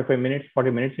 40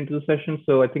 minutes into the session.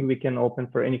 So I think we can open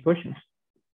for any questions.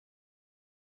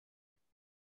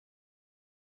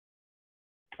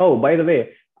 Oh, by the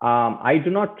way, I do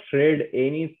not trade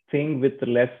anything with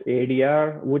less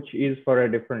ADR, which is for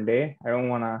a different day. I don't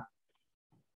wanna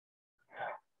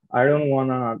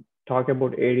talk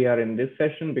about ADR in this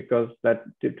session because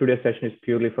today's session is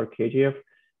purely for KGF.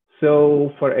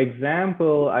 So for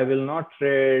example, I will not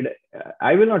trade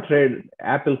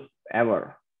Apple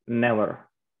ever. Never.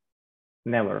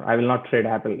 I will not trade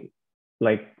Apple.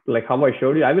 Like how I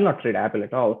showed you, I will not trade Apple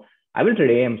at all. I will trade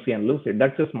AMC and Lucid.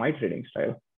 That's just my trading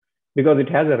style because it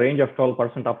has a range of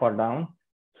 12% up or down.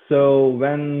 So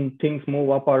when things move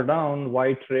up or down,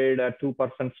 why trade a 2%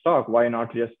 stock? Why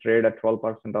not just trade a 12%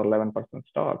 or 11%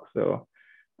 stock? So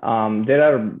there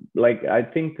are I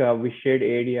think we shared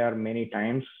ADR many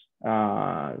times.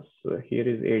 So here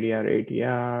is ADR,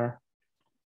 ATR.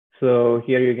 So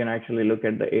here you can actually look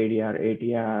at the ADR,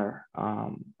 ATR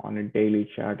on a daily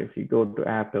chart. If you go to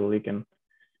Apple, you can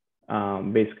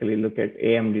basically look at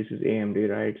AMD. This is AMD,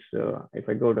 right? So if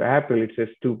I go to Apple, it says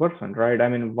 2%, right? I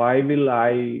mean, why will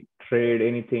I trade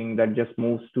anything that just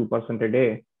moves 2% a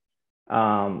day?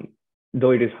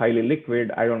 Though it is highly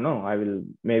liquid, I don't know.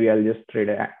 Maybe I'll just trade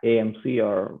AMC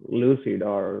or Lucid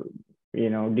or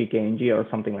DKNG or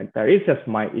something like that. It's just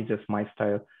my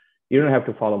style. You don't have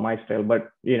to follow my style,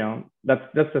 but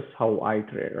that's just how I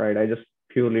trade, right? I just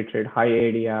purely trade high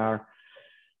ADR,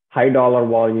 high dollar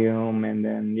volume, and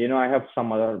then I have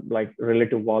some other like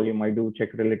relative volume. I do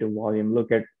check relative volume.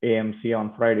 Look at AMC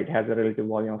on Friday; it has a relative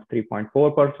volume of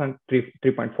 3.4%,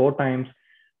 3.4 times.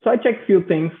 So I check few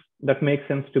things that make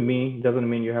sense to me. Doesn't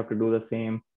mean you have to do the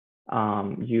same.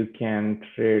 You can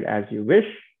trade as you wish,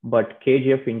 but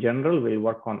KGF in general will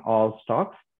work on all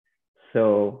stocks.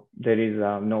 So there is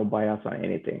no bias on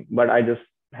anything, but I just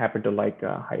happen to like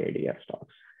high ADR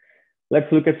stocks.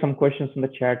 Let's look at some questions in the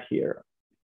chat here.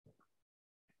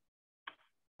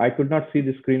 I could not see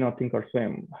the screen on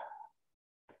Thinkorswim.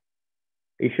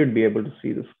 You should be able to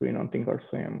see the screen on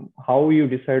Thinkorswim. How you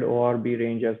decide ORB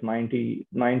range as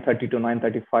 930 to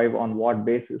 935 on what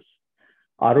basis?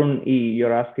 Arun E,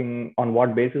 you're asking on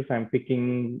what basis I'm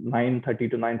picking 930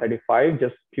 to 935,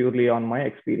 just purely on my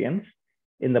experience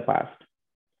in the past.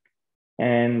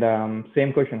 And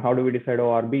same question, how do we decide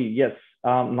ORB? Yes,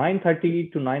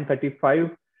 930 to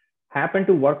 935 happen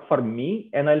to work for me,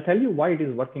 and I'll tell you why it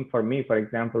is working for me, for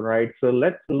example, right? So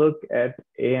let's look at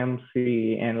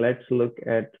AMC and let's look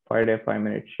at 5-day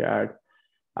 5-minute chart.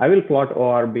 I will plot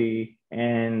ORB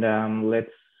and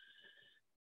let's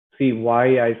see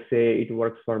why I say it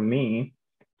works for me.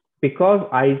 Because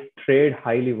I trade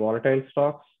highly volatile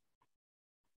stocks.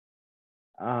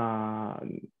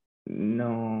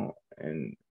 No,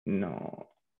 and no.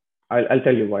 I'll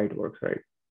tell you why it works, right?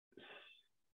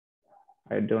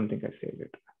 I don't think I saved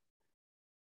it.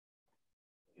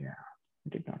 Yeah, I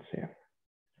did not save.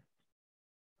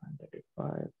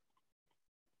 135.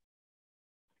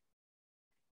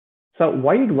 So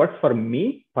why it works for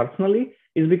me personally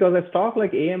is because a stock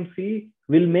like AMC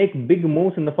will make big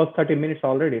moves in the first 30 minutes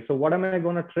already. So what am I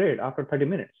going to trade after 30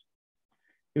 minutes?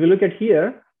 If you look at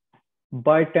here,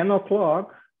 by 10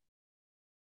 o'clock,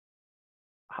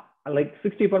 like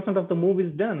 60% of the move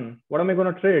is done. What am I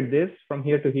going to trade? This from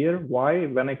here to here? Why?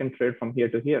 When I can trade from here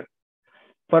to here?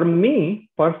 For me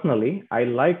personally, I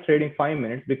like trading 5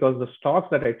 minutes because the stocks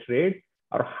that I trade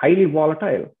are highly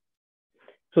volatile.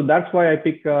 So that's why I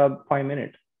pick 5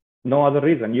 minutes. No other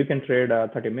reason. You can trade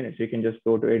 30 minutes. You can just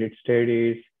go to edit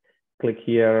studies, click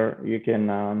here. You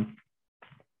can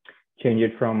change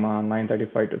it from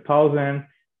 935 to 1000.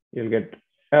 You'll get,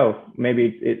 oh,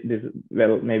 maybe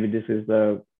maybe this is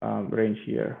the range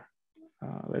here.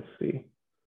 Let's see.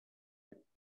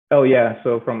 Oh yeah,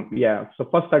 so so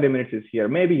first 30 minutes is here.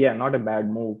 Maybe, yeah, not a bad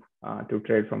move to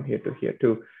trade from here to here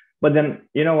too. But then,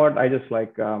 you know what, I just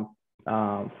like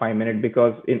 5 minutes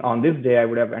because on this day, I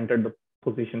would have entered the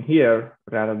position here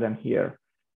rather than here,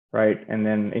 right? And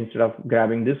then instead of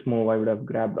grabbing this move, I would have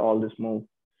grabbed all this move.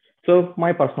 So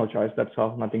my personal choice, that's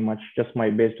all, nothing much, just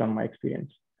based on my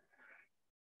experience.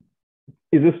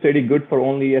 Is this study good for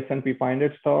only S&P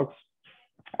 500 stocks?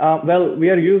 Well, we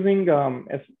are using,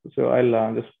 so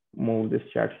I'll just move this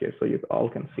chart here so you all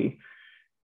can see.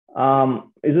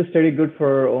 Is this study good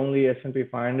for only S&P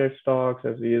 500 stocks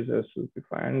as we use S&P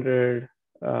 500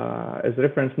 as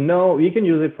reference? No, you can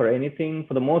use it for anything.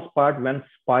 For the most part, when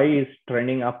SPY is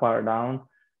trending up or down,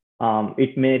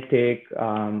 it may take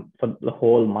for the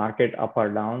whole market up or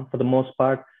down. For the most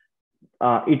part,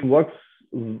 it works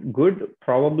good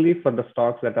probably for the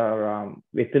stocks that are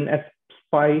within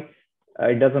SPY.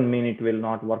 It doesn't mean it will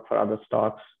not work for other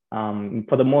stocks.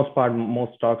 For the most part,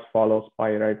 most stocks follow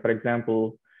SPY, right? For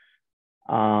example,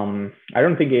 I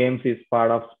don't think AMC is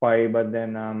part of SPY, but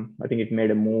then I think it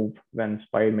made a move when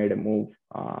SPY made a move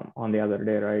on the other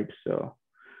day, right? So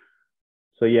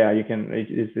yeah, you can.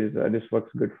 This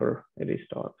works good for any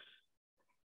stocks.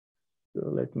 So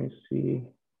let me see.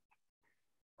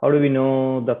 How do we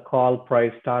know the call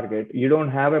price target? You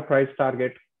don't have a price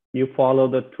target. You follow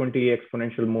the 20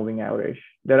 exponential moving average.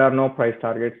 There are no price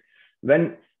targets.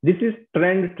 When this is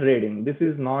trend trading, this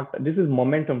is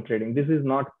momentum trading. This is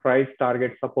not price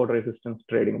target support resistance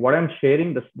trading. What I'm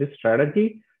sharing, this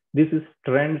strategy, this is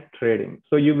trend trading.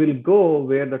 So you will go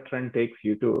where the trend takes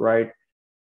you to, right?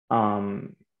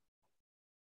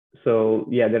 So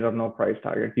yeah, there are no price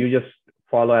targets. You just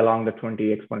follow along the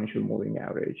 20 exponential moving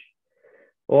average.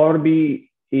 ORB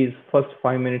is first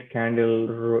 5-minute candle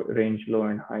range low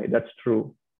and high. That's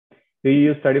true. Do you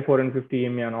use 34 and 50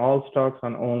 EMA on all stocks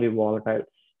on only volatile?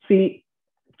 See,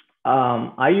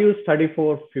 I use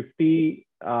 34, 50,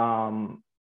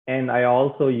 and I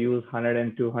also use 100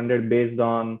 and 200 based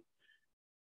on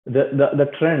the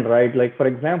trend, right? Like, for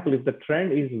example, if the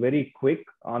trend is very quick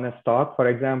on a stock, for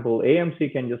example,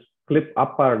 AMC can just flip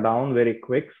up or down very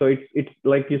quick. So it's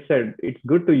like you said, it's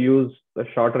good to use the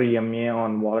shorter EMA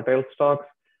on volatile stocks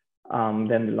than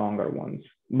the longer ones.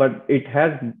 But it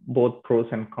has both pros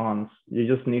and cons. You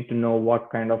just need to know what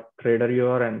kind of trader you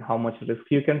are and how much risk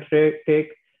you can take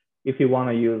if you want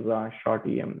to use short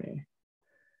EMA.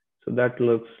 So that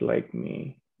looks like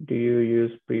me. Do you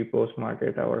use pre-post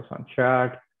market hours on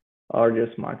chart or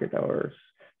just market hours?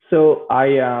 So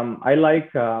I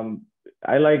like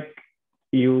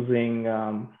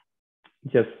using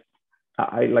just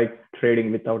I like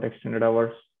trading without extended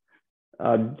hours.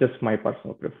 Just my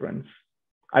personal preference.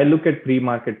 I look at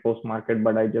pre-market, post-market,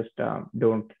 but I just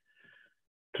don't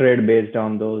trade based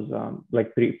on those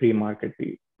like pre-market,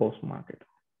 post-market.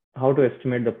 How to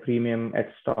estimate the premium at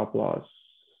stop loss?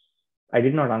 I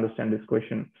did not understand this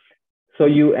question. So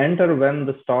you enter when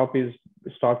the stock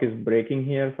is breaking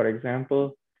here, for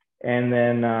example, and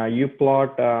then you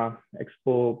plot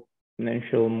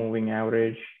exponential moving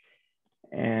average,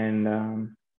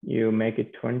 and you make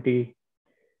it 20.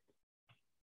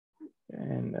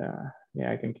 And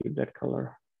yeah, I can keep that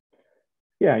color.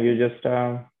 Yeah, you just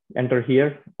enter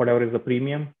here, whatever is the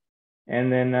premium,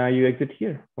 and then you exit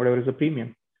here, whatever is the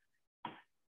premium.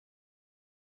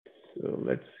 So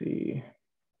let's see.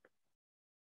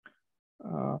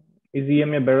 Is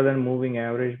EMA better than moving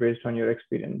average based on your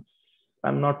experience?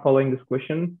 I'm not following this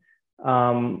question.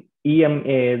 EMA,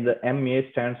 the MA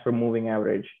stands for moving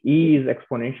average. E is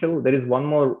exponential. There is one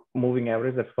more moving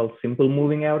average that's called simple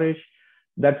moving average.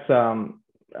 That's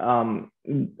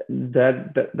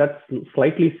that's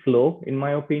slightly slow in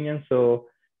my opinion. So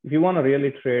if you want to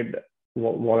really trade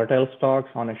volatile stocks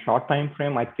on a short time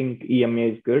frame, I think EMA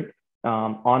is good.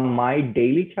 On my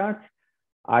daily charts,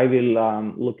 I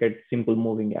will look at simple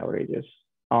moving averages.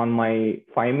 On my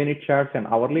 5-minute charts and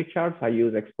hourly charts, I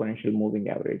use exponential moving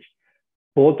average.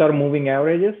 Both are moving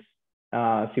averages,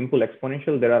 simple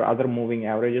exponential. There are other moving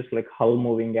averages like Hull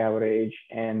moving average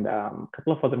and a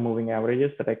couple of other moving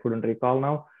averages that I couldn't recall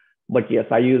now. But yes,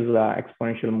 I use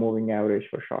exponential moving average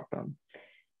for short term.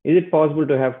 Is it possible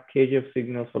to have KGF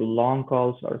signals for long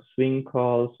calls or swing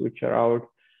calls, which are out?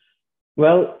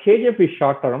 Well, KGF is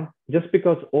short term just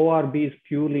because ORB is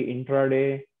purely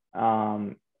intraday.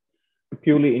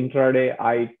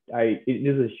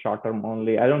 This is short term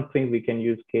only. I don't think we can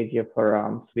use KGF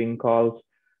for swing calls.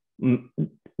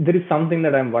 There is something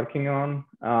that I'm working on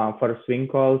for swing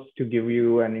calls to give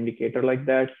you an indicator like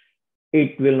that.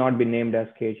 It will not be named as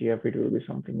KGF. It will be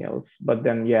something else. But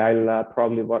then, yeah, I'll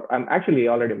probably work. I'm actually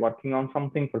already working on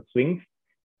something for swings.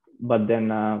 But then,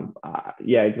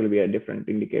 yeah, it will be a different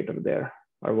indicator there,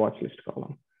 or watch list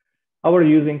column. Our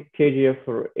using KGF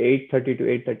for 830 to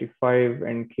 835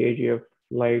 and KGF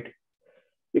light.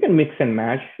 You can mix and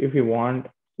match if you want.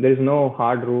 There is no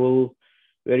hard rule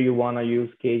where you want to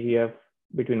use KGF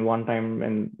between one time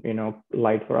and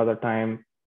light for other time.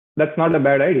 That's not a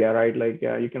bad idea, right? Like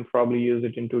you can probably use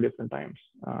it in 2 different times.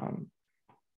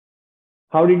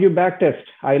 How did you backtest?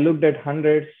 I looked at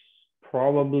hundreds,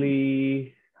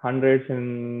 probably hundreds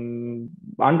and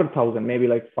under 1,000, maybe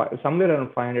like somewhere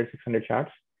around 500, 600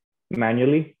 charts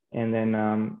manually. And then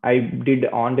I did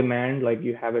on demand, like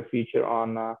you have a feature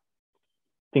on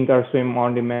Thinkorswim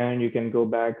on demand. You can go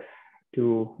back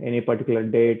to any particular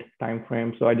date, time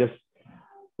frame. So I just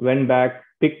went back,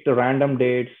 picked the random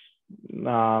dates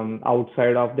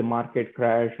outside of the market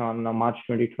crash on March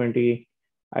 2020.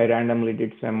 I randomly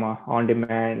did some on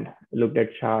demand, looked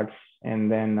at charts,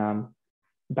 and then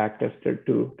backtested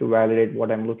to validate what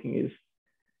I'm looking is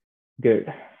good.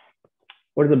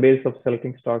 What is the base of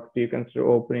selecting stocks? Do you consider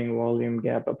opening, volume,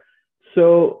 gap up?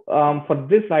 So for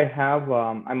this, I have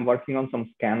I'm working on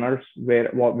some scanners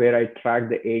where I track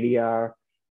the ADR,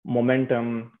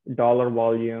 momentum, dollar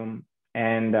volume,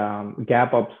 and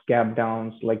gap ups, gap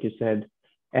downs, like you said.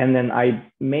 And then I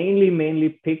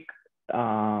mainly pick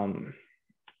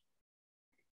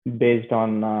based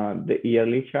on the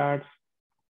yearly charts.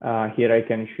 Here I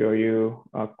can show you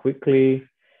quickly.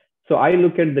 So I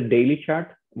look at the daily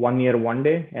chart, 1 year, 1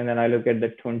 day, and then I look at the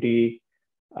 20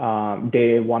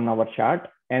 day 1 hour chart,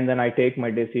 and then I take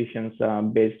my decisions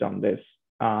based on this,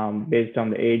 based on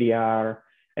the ADR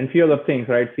and a few other things,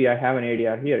 right? See, I have an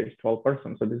ADR here, it's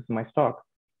 12%, so this is my stock.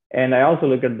 And I also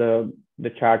look at the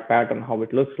chart pattern, how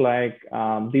it looks like.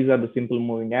 These are the simple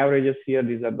moving averages here.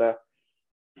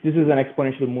 This is an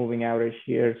exponential moving average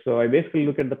here. So I basically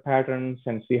look at the patterns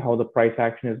and see how the price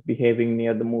action is behaving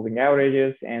near the moving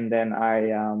averages. And then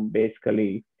I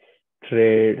basically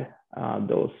trade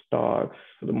those stocks.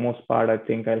 For the most part, I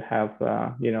think I'll have,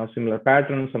 similar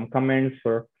patterns, some comments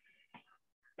for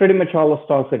pretty much all the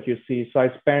stocks that you see. So I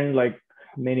spend like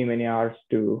many hours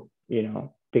to,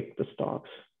 pick the stocks.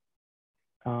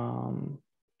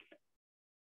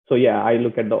 So yeah, I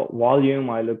look at the volume,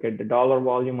 I look at the dollar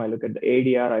volume, I look at the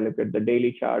ADR, I look at the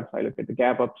daily charts, I look at the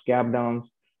gap ups, gap downs.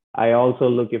 I also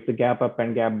look if the gap up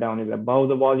and gap down is above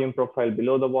the volume profile,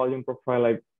 below the volume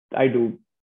profile. I do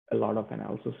a lot of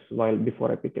analysis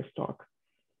before I pick a stock.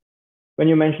 when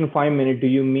you mention 5 minutes, do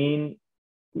you mean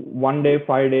 1 day,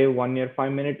 5 day, 1 year,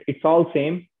 5 minutes? It's all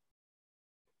same.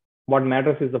 What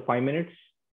matters is the 5 minutes.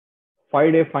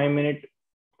 5 day, 5 minute,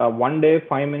 1 day,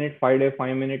 5 minutes, 5 day,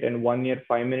 5 minute, and 1 year,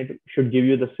 5 minute should give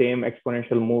you the same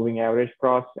exponential moving average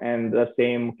cross and the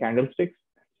same candlesticks.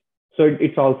 So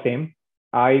it's all same.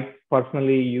 I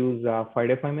personally use 5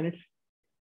 day, 5 minutes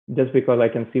just because I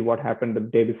can see what happened the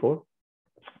day before.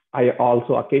 I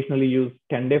also occasionally use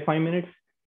 10 day, 5 minutes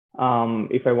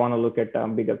if I want to look at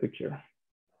bigger picture.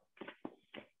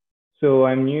 So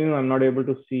I'm new, I'm not able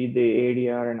to see the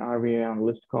ADR and RVA on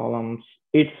list columns.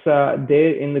 It's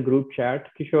there in the group chat,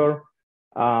 Kishore.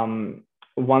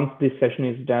 Once this session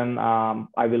is done,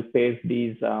 I will paste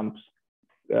this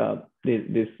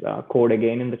code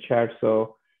again in the chat.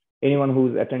 So anyone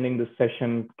who's attending this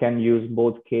session can use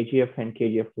both KGF and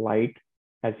KGF Lite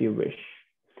as you wish.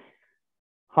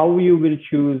 How you will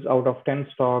choose out of 10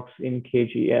 stocks in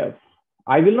KGF?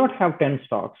 I will not have 10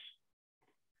 stocks.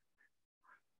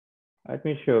 Let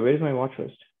me show. Where is my watch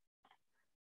list?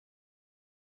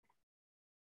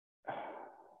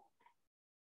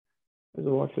 There's a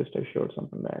watch list. I showed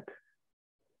something back.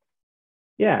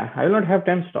 Yeah, I will not have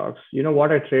 10 stocks. You know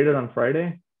what I traded on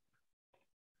Friday?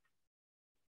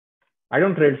 I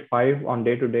don't trade 5 on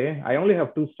day to day. I only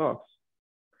have 2 stocks.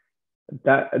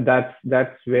 That's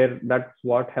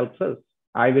what helps us.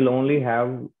 I will only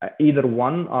have either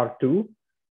 1 or 2.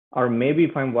 Or maybe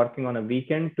if I'm working on a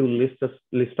weekend to list a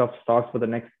list of stocks for the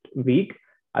next week,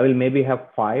 I will maybe have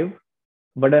 5.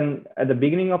 But then at the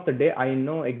beginning of the day, I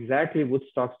know exactly which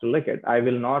stocks to look at. I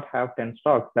will not have 10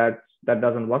 stocks. That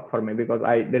doesn't work for me because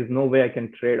there's no way I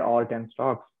can trade all 10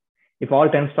 stocks. If all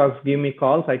 10 stocks give me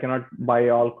calls, I cannot buy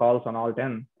all calls on all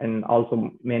 10 and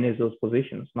also manage those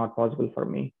positions. Not possible for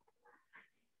me.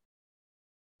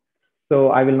 So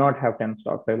I will not have 10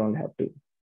 stocks. I will only have 2.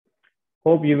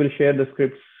 Hope you will share the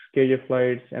scripts, KGF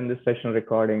Slides, and this session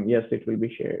recording. Yes, it will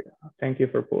be shared. Thank you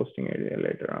for posting it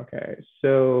later. Okay,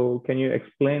 so can you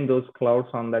explain those clouds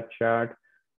on that chart?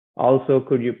 Also,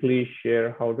 could you please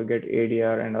share how to get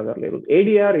ADR and other labels?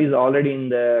 ADR is already in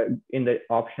the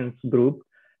options group,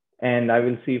 and I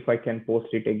will see if I can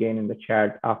post it again in the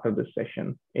chat after this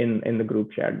session in the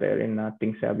group chat there in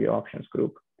Think Savvy options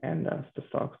group and the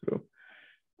stocks group.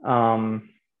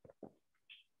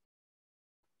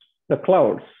 The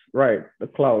clouds, right? The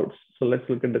clouds. So let's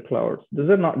look at the clouds. This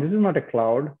is not a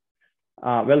cloud.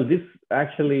 Well, this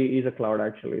actually is a cloud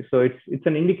actually. So it's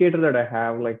an indicator that I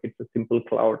have, like it's a simple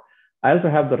cloud. I also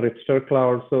have the Ripster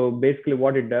cloud. So basically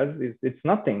what it does is it's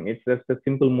nothing. It's just a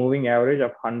simple moving average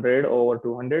of 100 over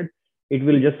 200. It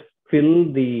will just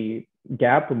fill the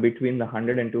gap between the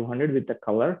 100 and 200 with the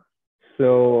color.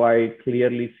 So I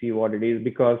clearly see what it is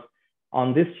because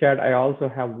on this chart, I also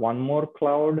have one more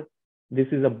cloud. This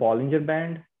is a Bollinger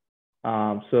Band.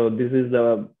 So this is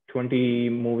the 20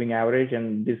 moving average,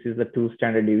 and this is the 2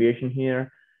 standard deviation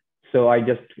here. So I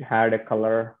just had a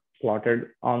color plotted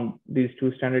on these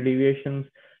 2 standard deviations.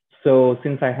 So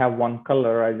since I have one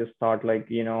color, I just thought like,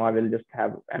 I will just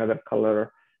have another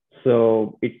color.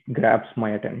 So it grabs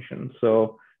my attention.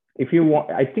 So if you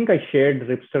want, I think I shared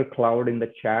Ripster Cloud in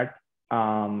the chat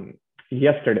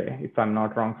yesterday, if I'm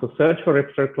not wrong. So search for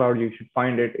Ripster Cloud, you should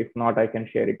find it. If not, I can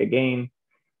share it again.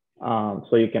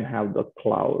 So you can have the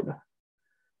cloud.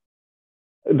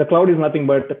 The cloud is nothing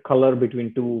but the color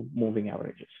between 2 moving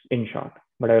averages in short,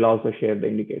 but I will also share the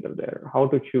indicator there. How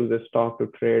to choose a stock to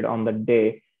trade on the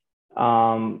day.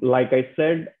 Like I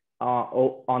said,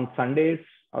 on Sundays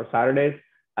or Saturdays,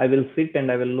 I will sit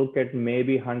and I will look at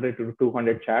maybe 100 to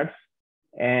 200 charts,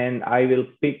 and I will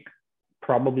pick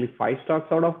probably 5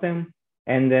 stocks out of them.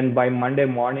 And then by Monday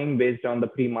morning, based on the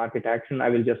pre-market action, I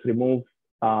will just remove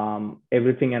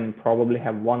everything and probably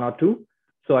have 1 or 2.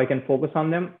 So I can focus on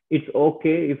them. It's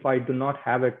okay if I do not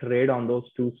have a trade on those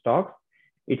 2 stocks.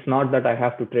 It's not that I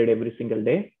have to trade every single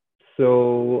day.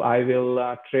 So I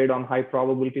will trade on high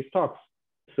probability stocks.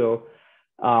 So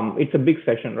it's a big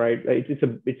session, right?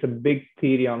 It's a big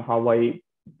theory on how I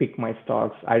pick my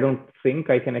stocks. I don't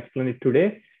think I can explain it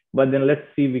today, but then let's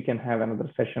see, we can have another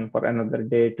session for another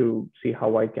day to see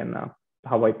how I can,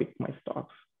 how I pick my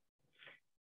stocks.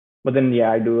 But then,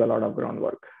 yeah, I do a lot of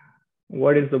groundwork.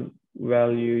 What is the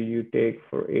value you take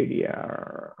for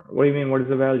ADR? What do you mean? What is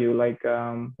the value? Like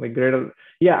greater?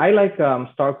 Yeah, I like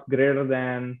stocks greater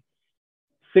than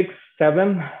 6,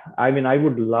 7. I mean, I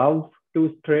would love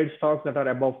to trade stocks that are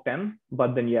above 10,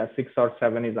 but then yeah, 6 or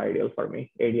 7 is ideal for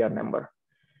me, ADR number.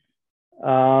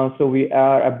 So we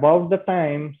are above the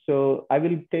time. So I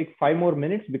will take 5 more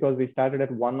minutes because we started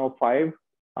at 1:05.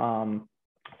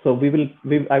 So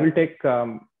I will take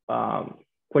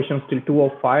questions till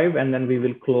 2:05, and then we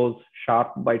will close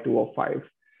sharp by 2:05.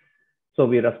 So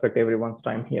we respect everyone's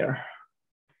time here.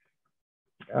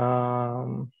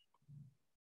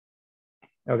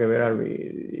 Okay, where are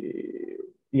we?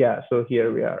 Yeah, so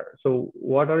here we are. So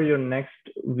what are your next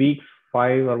week's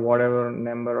 5 or whatever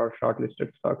number or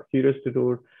shortlisted stocks? Curious to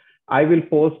do. I will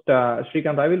post,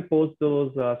 Shrikant, I will post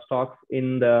those stocks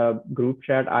in the group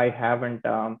chat. I haven't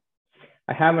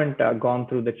gone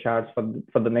through the charts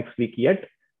for the next week yet,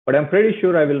 but I'm pretty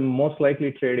sure I will most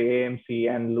likely trade AMC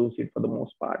and Lucid for the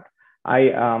most part.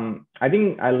 I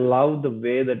think I love the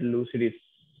way that Lucid is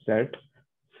set.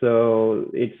 So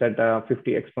it's at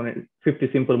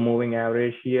 50 simple moving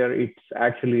average here. It's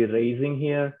actually raising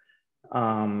here.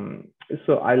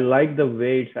 So I like the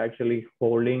way it's actually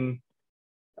holding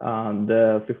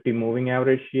the 50 moving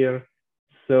average here.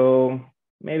 So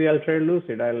maybe I'll trade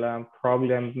Lucid.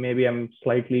 Maybe I'm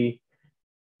slightly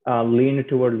lean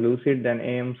toward Lucid than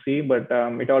AMC, but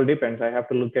it all depends. I have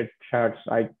to look at charts.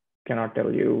 I cannot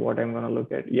tell you what I'm going to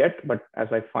look at yet, but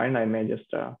as I find, I may just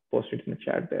post it in the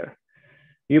chat there.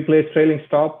 You place trailing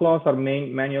stop loss or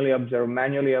manually observe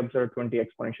 20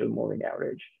 exponential moving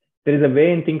average. There is a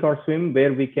way in Think or Swim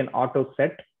where we can auto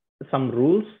set some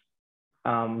rules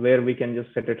where we can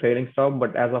just set a trailing stop.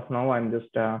 But as of now, I'm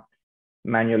just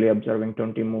manually observing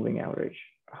 20 moving average.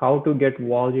 How to get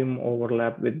volume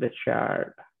overlap with the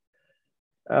chart.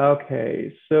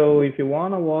 Okay, so if you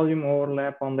want a volume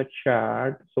overlap on the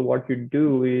chart, so what you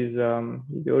do is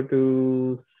you go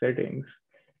to settings,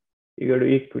 you go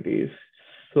to equities,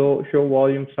 so show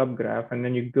volume subgraph, and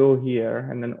then you go here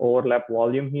and then overlap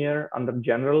volume here under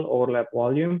general overlap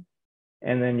volume,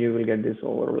 and then you will get this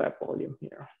overlap volume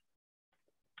here.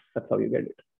 That's how you get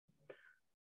it.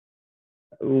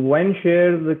 When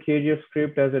share the KGF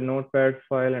script as a notepad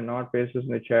file and not paste this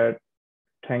in the chat.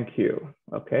 Thank you.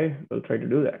 Okay, we'll try to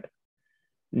do that.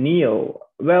 Neo.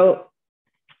 Well,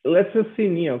 let's just see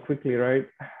Neo quickly, right?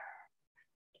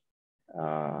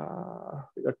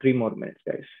 We got 3 more minutes,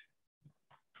 guys.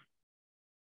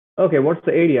 Okay, what's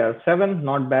the ADR? 7,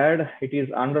 not bad. It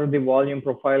is under the volume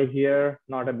profile here,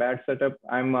 not a bad setup.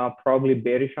 I'm probably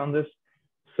bearish on this.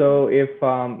 So if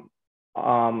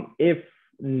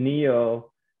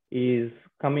Neo is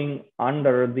coming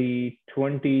under the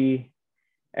 20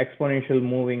 exponential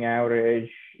moving average,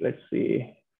 let's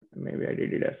see, maybe I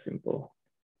did it as simple.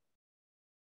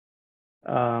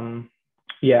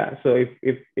 Yeah, so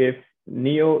if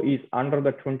Neo is under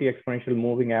the 20 exponential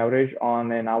moving average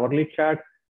on an hourly chart,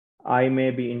 I may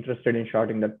be interested in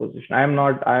shorting that position.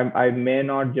 I may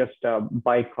not just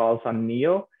buy calls on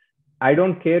Neo. I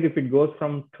don't care if it goes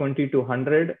from 20 to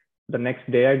 100. The next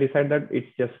day I decide that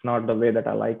it's just not the way that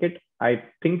I like it. I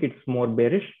think it's more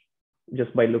bearish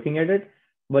just by looking at it.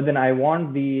 But then I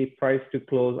want the price to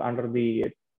close under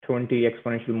the 20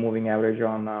 exponential moving average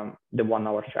on the 1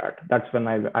 hour chart. That's when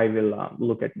I will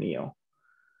look at Neo.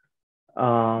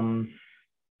 Can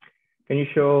you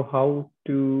show how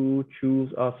to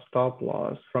choose a stop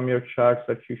loss from your charts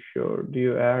that you showed? Do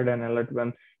you add an alert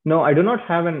when? No, I do not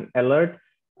have an alert.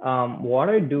 What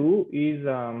I do is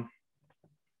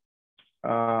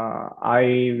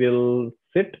I will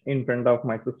sit in front of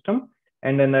my system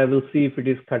and then I will see if it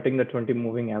is cutting the 20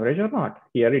 moving average or not.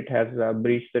 Here it has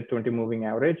breached the 20 moving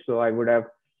average. So I would have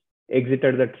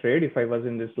exited the trade if I was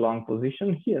in this long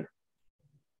position here.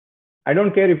 I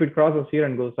don't care if it crosses here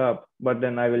and goes up, but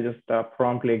then I will just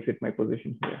promptly exit my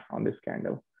position here on this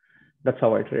candle. That's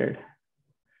how I trade.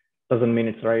 Doesn't mean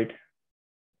it's right.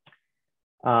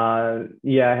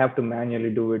 Yeah, I have to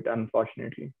manually do it,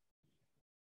 unfortunately.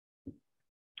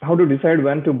 How to decide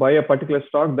when to buy a particular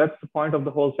stock? That's the point of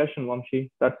the whole session, Vamshi.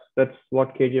 That's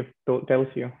what KGF tells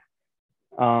you.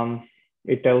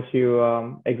 It tells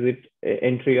you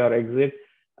entry or exit.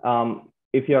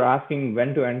 If you're asking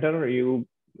when to enter, you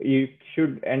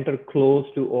should enter close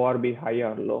to ORB high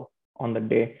or low on the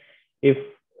day. If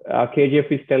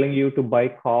KGF is telling you to buy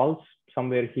calls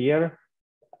somewhere here,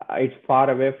 it's far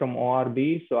away from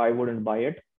ORB, so I wouldn't buy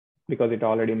it because it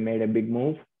already made a big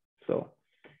move.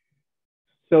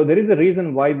 So there is a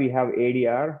reason why we have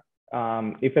ADR.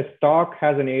 If a stock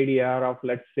has an ADR of,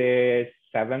 let's say,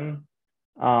 7,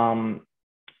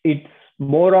 it's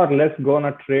more or less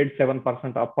gonna trade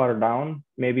 7% up or down,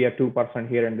 maybe a 2%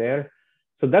 here and there.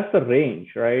 So that's the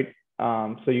range, right?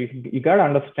 So you gotta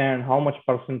understand how much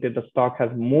percentage the stock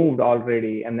has moved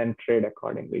already and then trade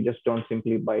accordingly. Just don't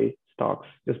simply buy stocks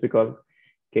just because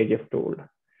KGF told.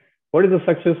 What is the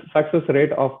success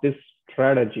rate of this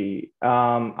strategy?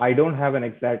 I don't have an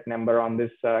exact number on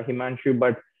this, Himanshu,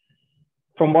 but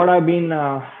from what I've been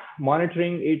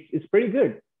monitoring, it's pretty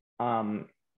good.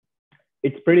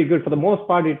 it's pretty good. For the most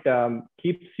part, it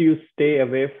keeps you stay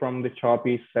away from the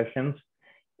choppy sessions.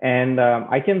 And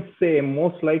I can say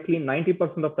most likely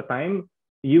 90% of the time,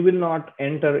 you will not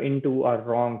enter into a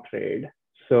wrong trade.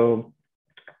 So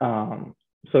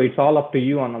it's all up to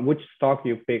you on which stock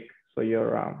you pick. So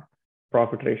your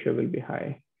profit ratio will be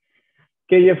high.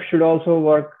 KGF should also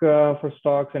work for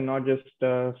stocks and not just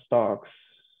stocks.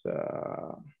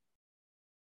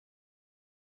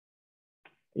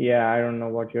 Yeah, I don't know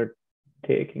what you're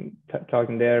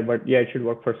talking there, but yeah, it should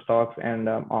work for stocks and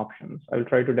options. I will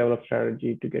try to develop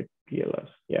strategy to get PLS.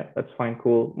 Yeah, that's fine.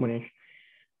 Cool, Munish.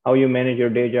 How you manage your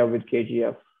day job with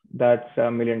KGF? That's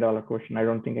 $1 million question. I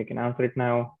don't think I can answer it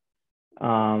now.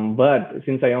 But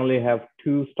since I only have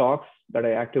 2 stocks that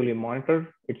I actively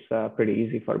monitor, it's pretty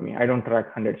easy for me. I don't track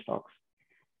 100 stocks.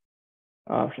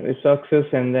 Option is success,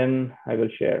 and then I will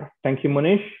share. Thank you,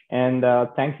 Munish, and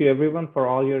thank you everyone for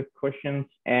all your questions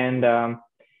and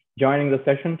joining the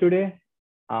session today.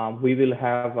 We will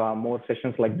have more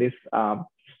sessions like this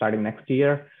starting next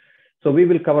year. So we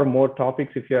will cover more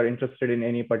topics. If you are interested in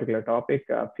any particular topic,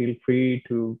 feel free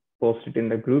to post it in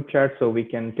the group chat so we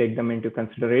can take them into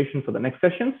consideration for the next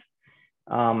sessions.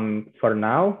 For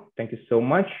now, thank you so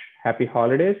much. Happy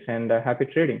holidays and happy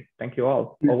trading. Thank you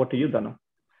all. Yeah. Over to you, Dana.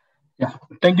 Yeah,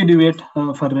 thank you, DEVIATE,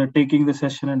 for taking the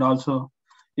session and also,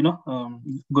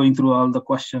 going through all the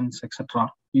questions, etc.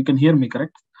 You can hear me,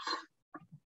 correct?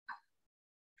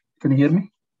 Can you hear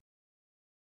me?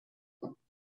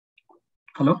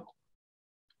 Hello?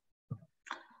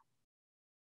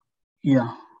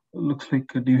 Yeah, looks like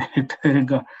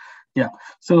DEVIATE. Yeah.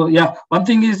 So yeah, one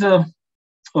thing is,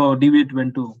 DEVIATE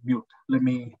went to mute. Let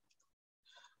me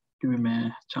give him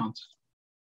a chance.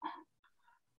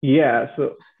 Yeah.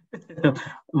 So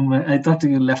I thought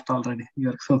you left already.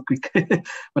 You are so quick,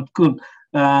 but cool.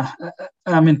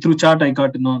 I mean, through chat, I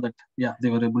got to know that, yeah, they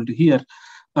were able to hear.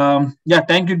 Yeah,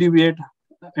 thank you, DEVIATE.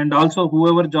 And also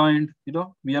whoever joined,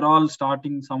 we are all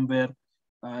starting somewhere.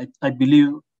 I believe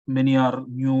many are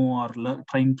new or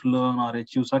trying to learn or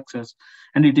achieve success,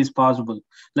 and it is possible.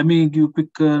 Let me give a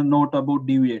quick note about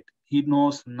DEVIATE. He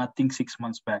knows nothing 6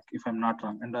 months back, if I'm not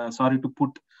wrong. And sorry to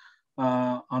put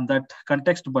on that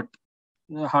context, but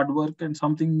hard work and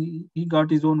something he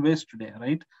got his own ways today,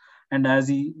 right? And as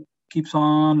he keeps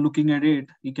on looking at it,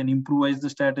 he can improvise the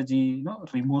strategy,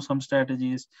 remove some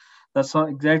strategies. That's how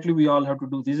exactly we all have to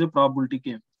do. This is a probability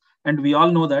game, and we all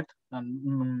know that.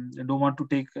 And I don't want to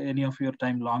take any of your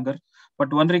time longer,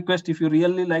 but one request: if you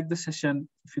really like the session,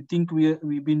 if you think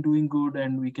we've been doing good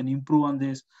and we can improve on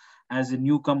this as a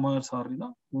newcomers or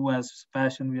who has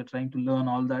passion, we are trying to learn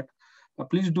all that,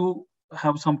 please do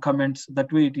have some comments.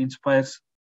 That way it inspires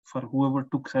for whoever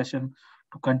took session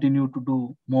to continue to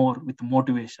do more with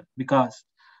motivation, because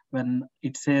when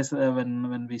it says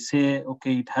when we say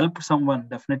okay, it helped someone,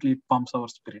 definitely it pumps our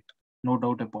spirit, no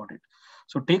doubt about it.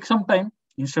 So take some time,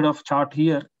 instead of chat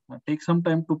here, take some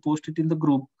time to post it in the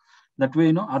group. That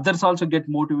way others also get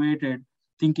motivated,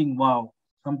 thinking, wow,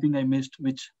 something I missed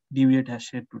which DEVIATE has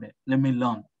shared today, let me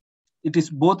learn. It is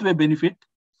both way benefit.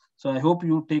 So I hope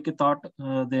you take a thought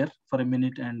there for a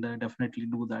minute and definitely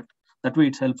do that. That way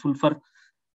it's helpful for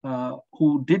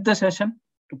who did the session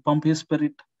to pump his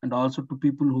spirit, and also to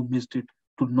people who missed it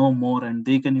to know more and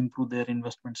they can improve their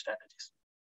investment strategies.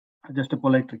 Just a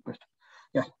polite request.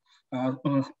 Yeah.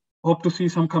 Hope to see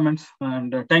some comments,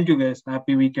 and thank you guys.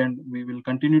 Happy weekend. We will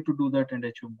continue to do that and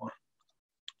achieve more.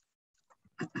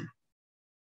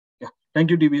 Yeah.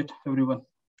 Thank you, DEVIATE, everyone.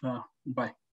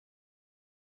 Bye.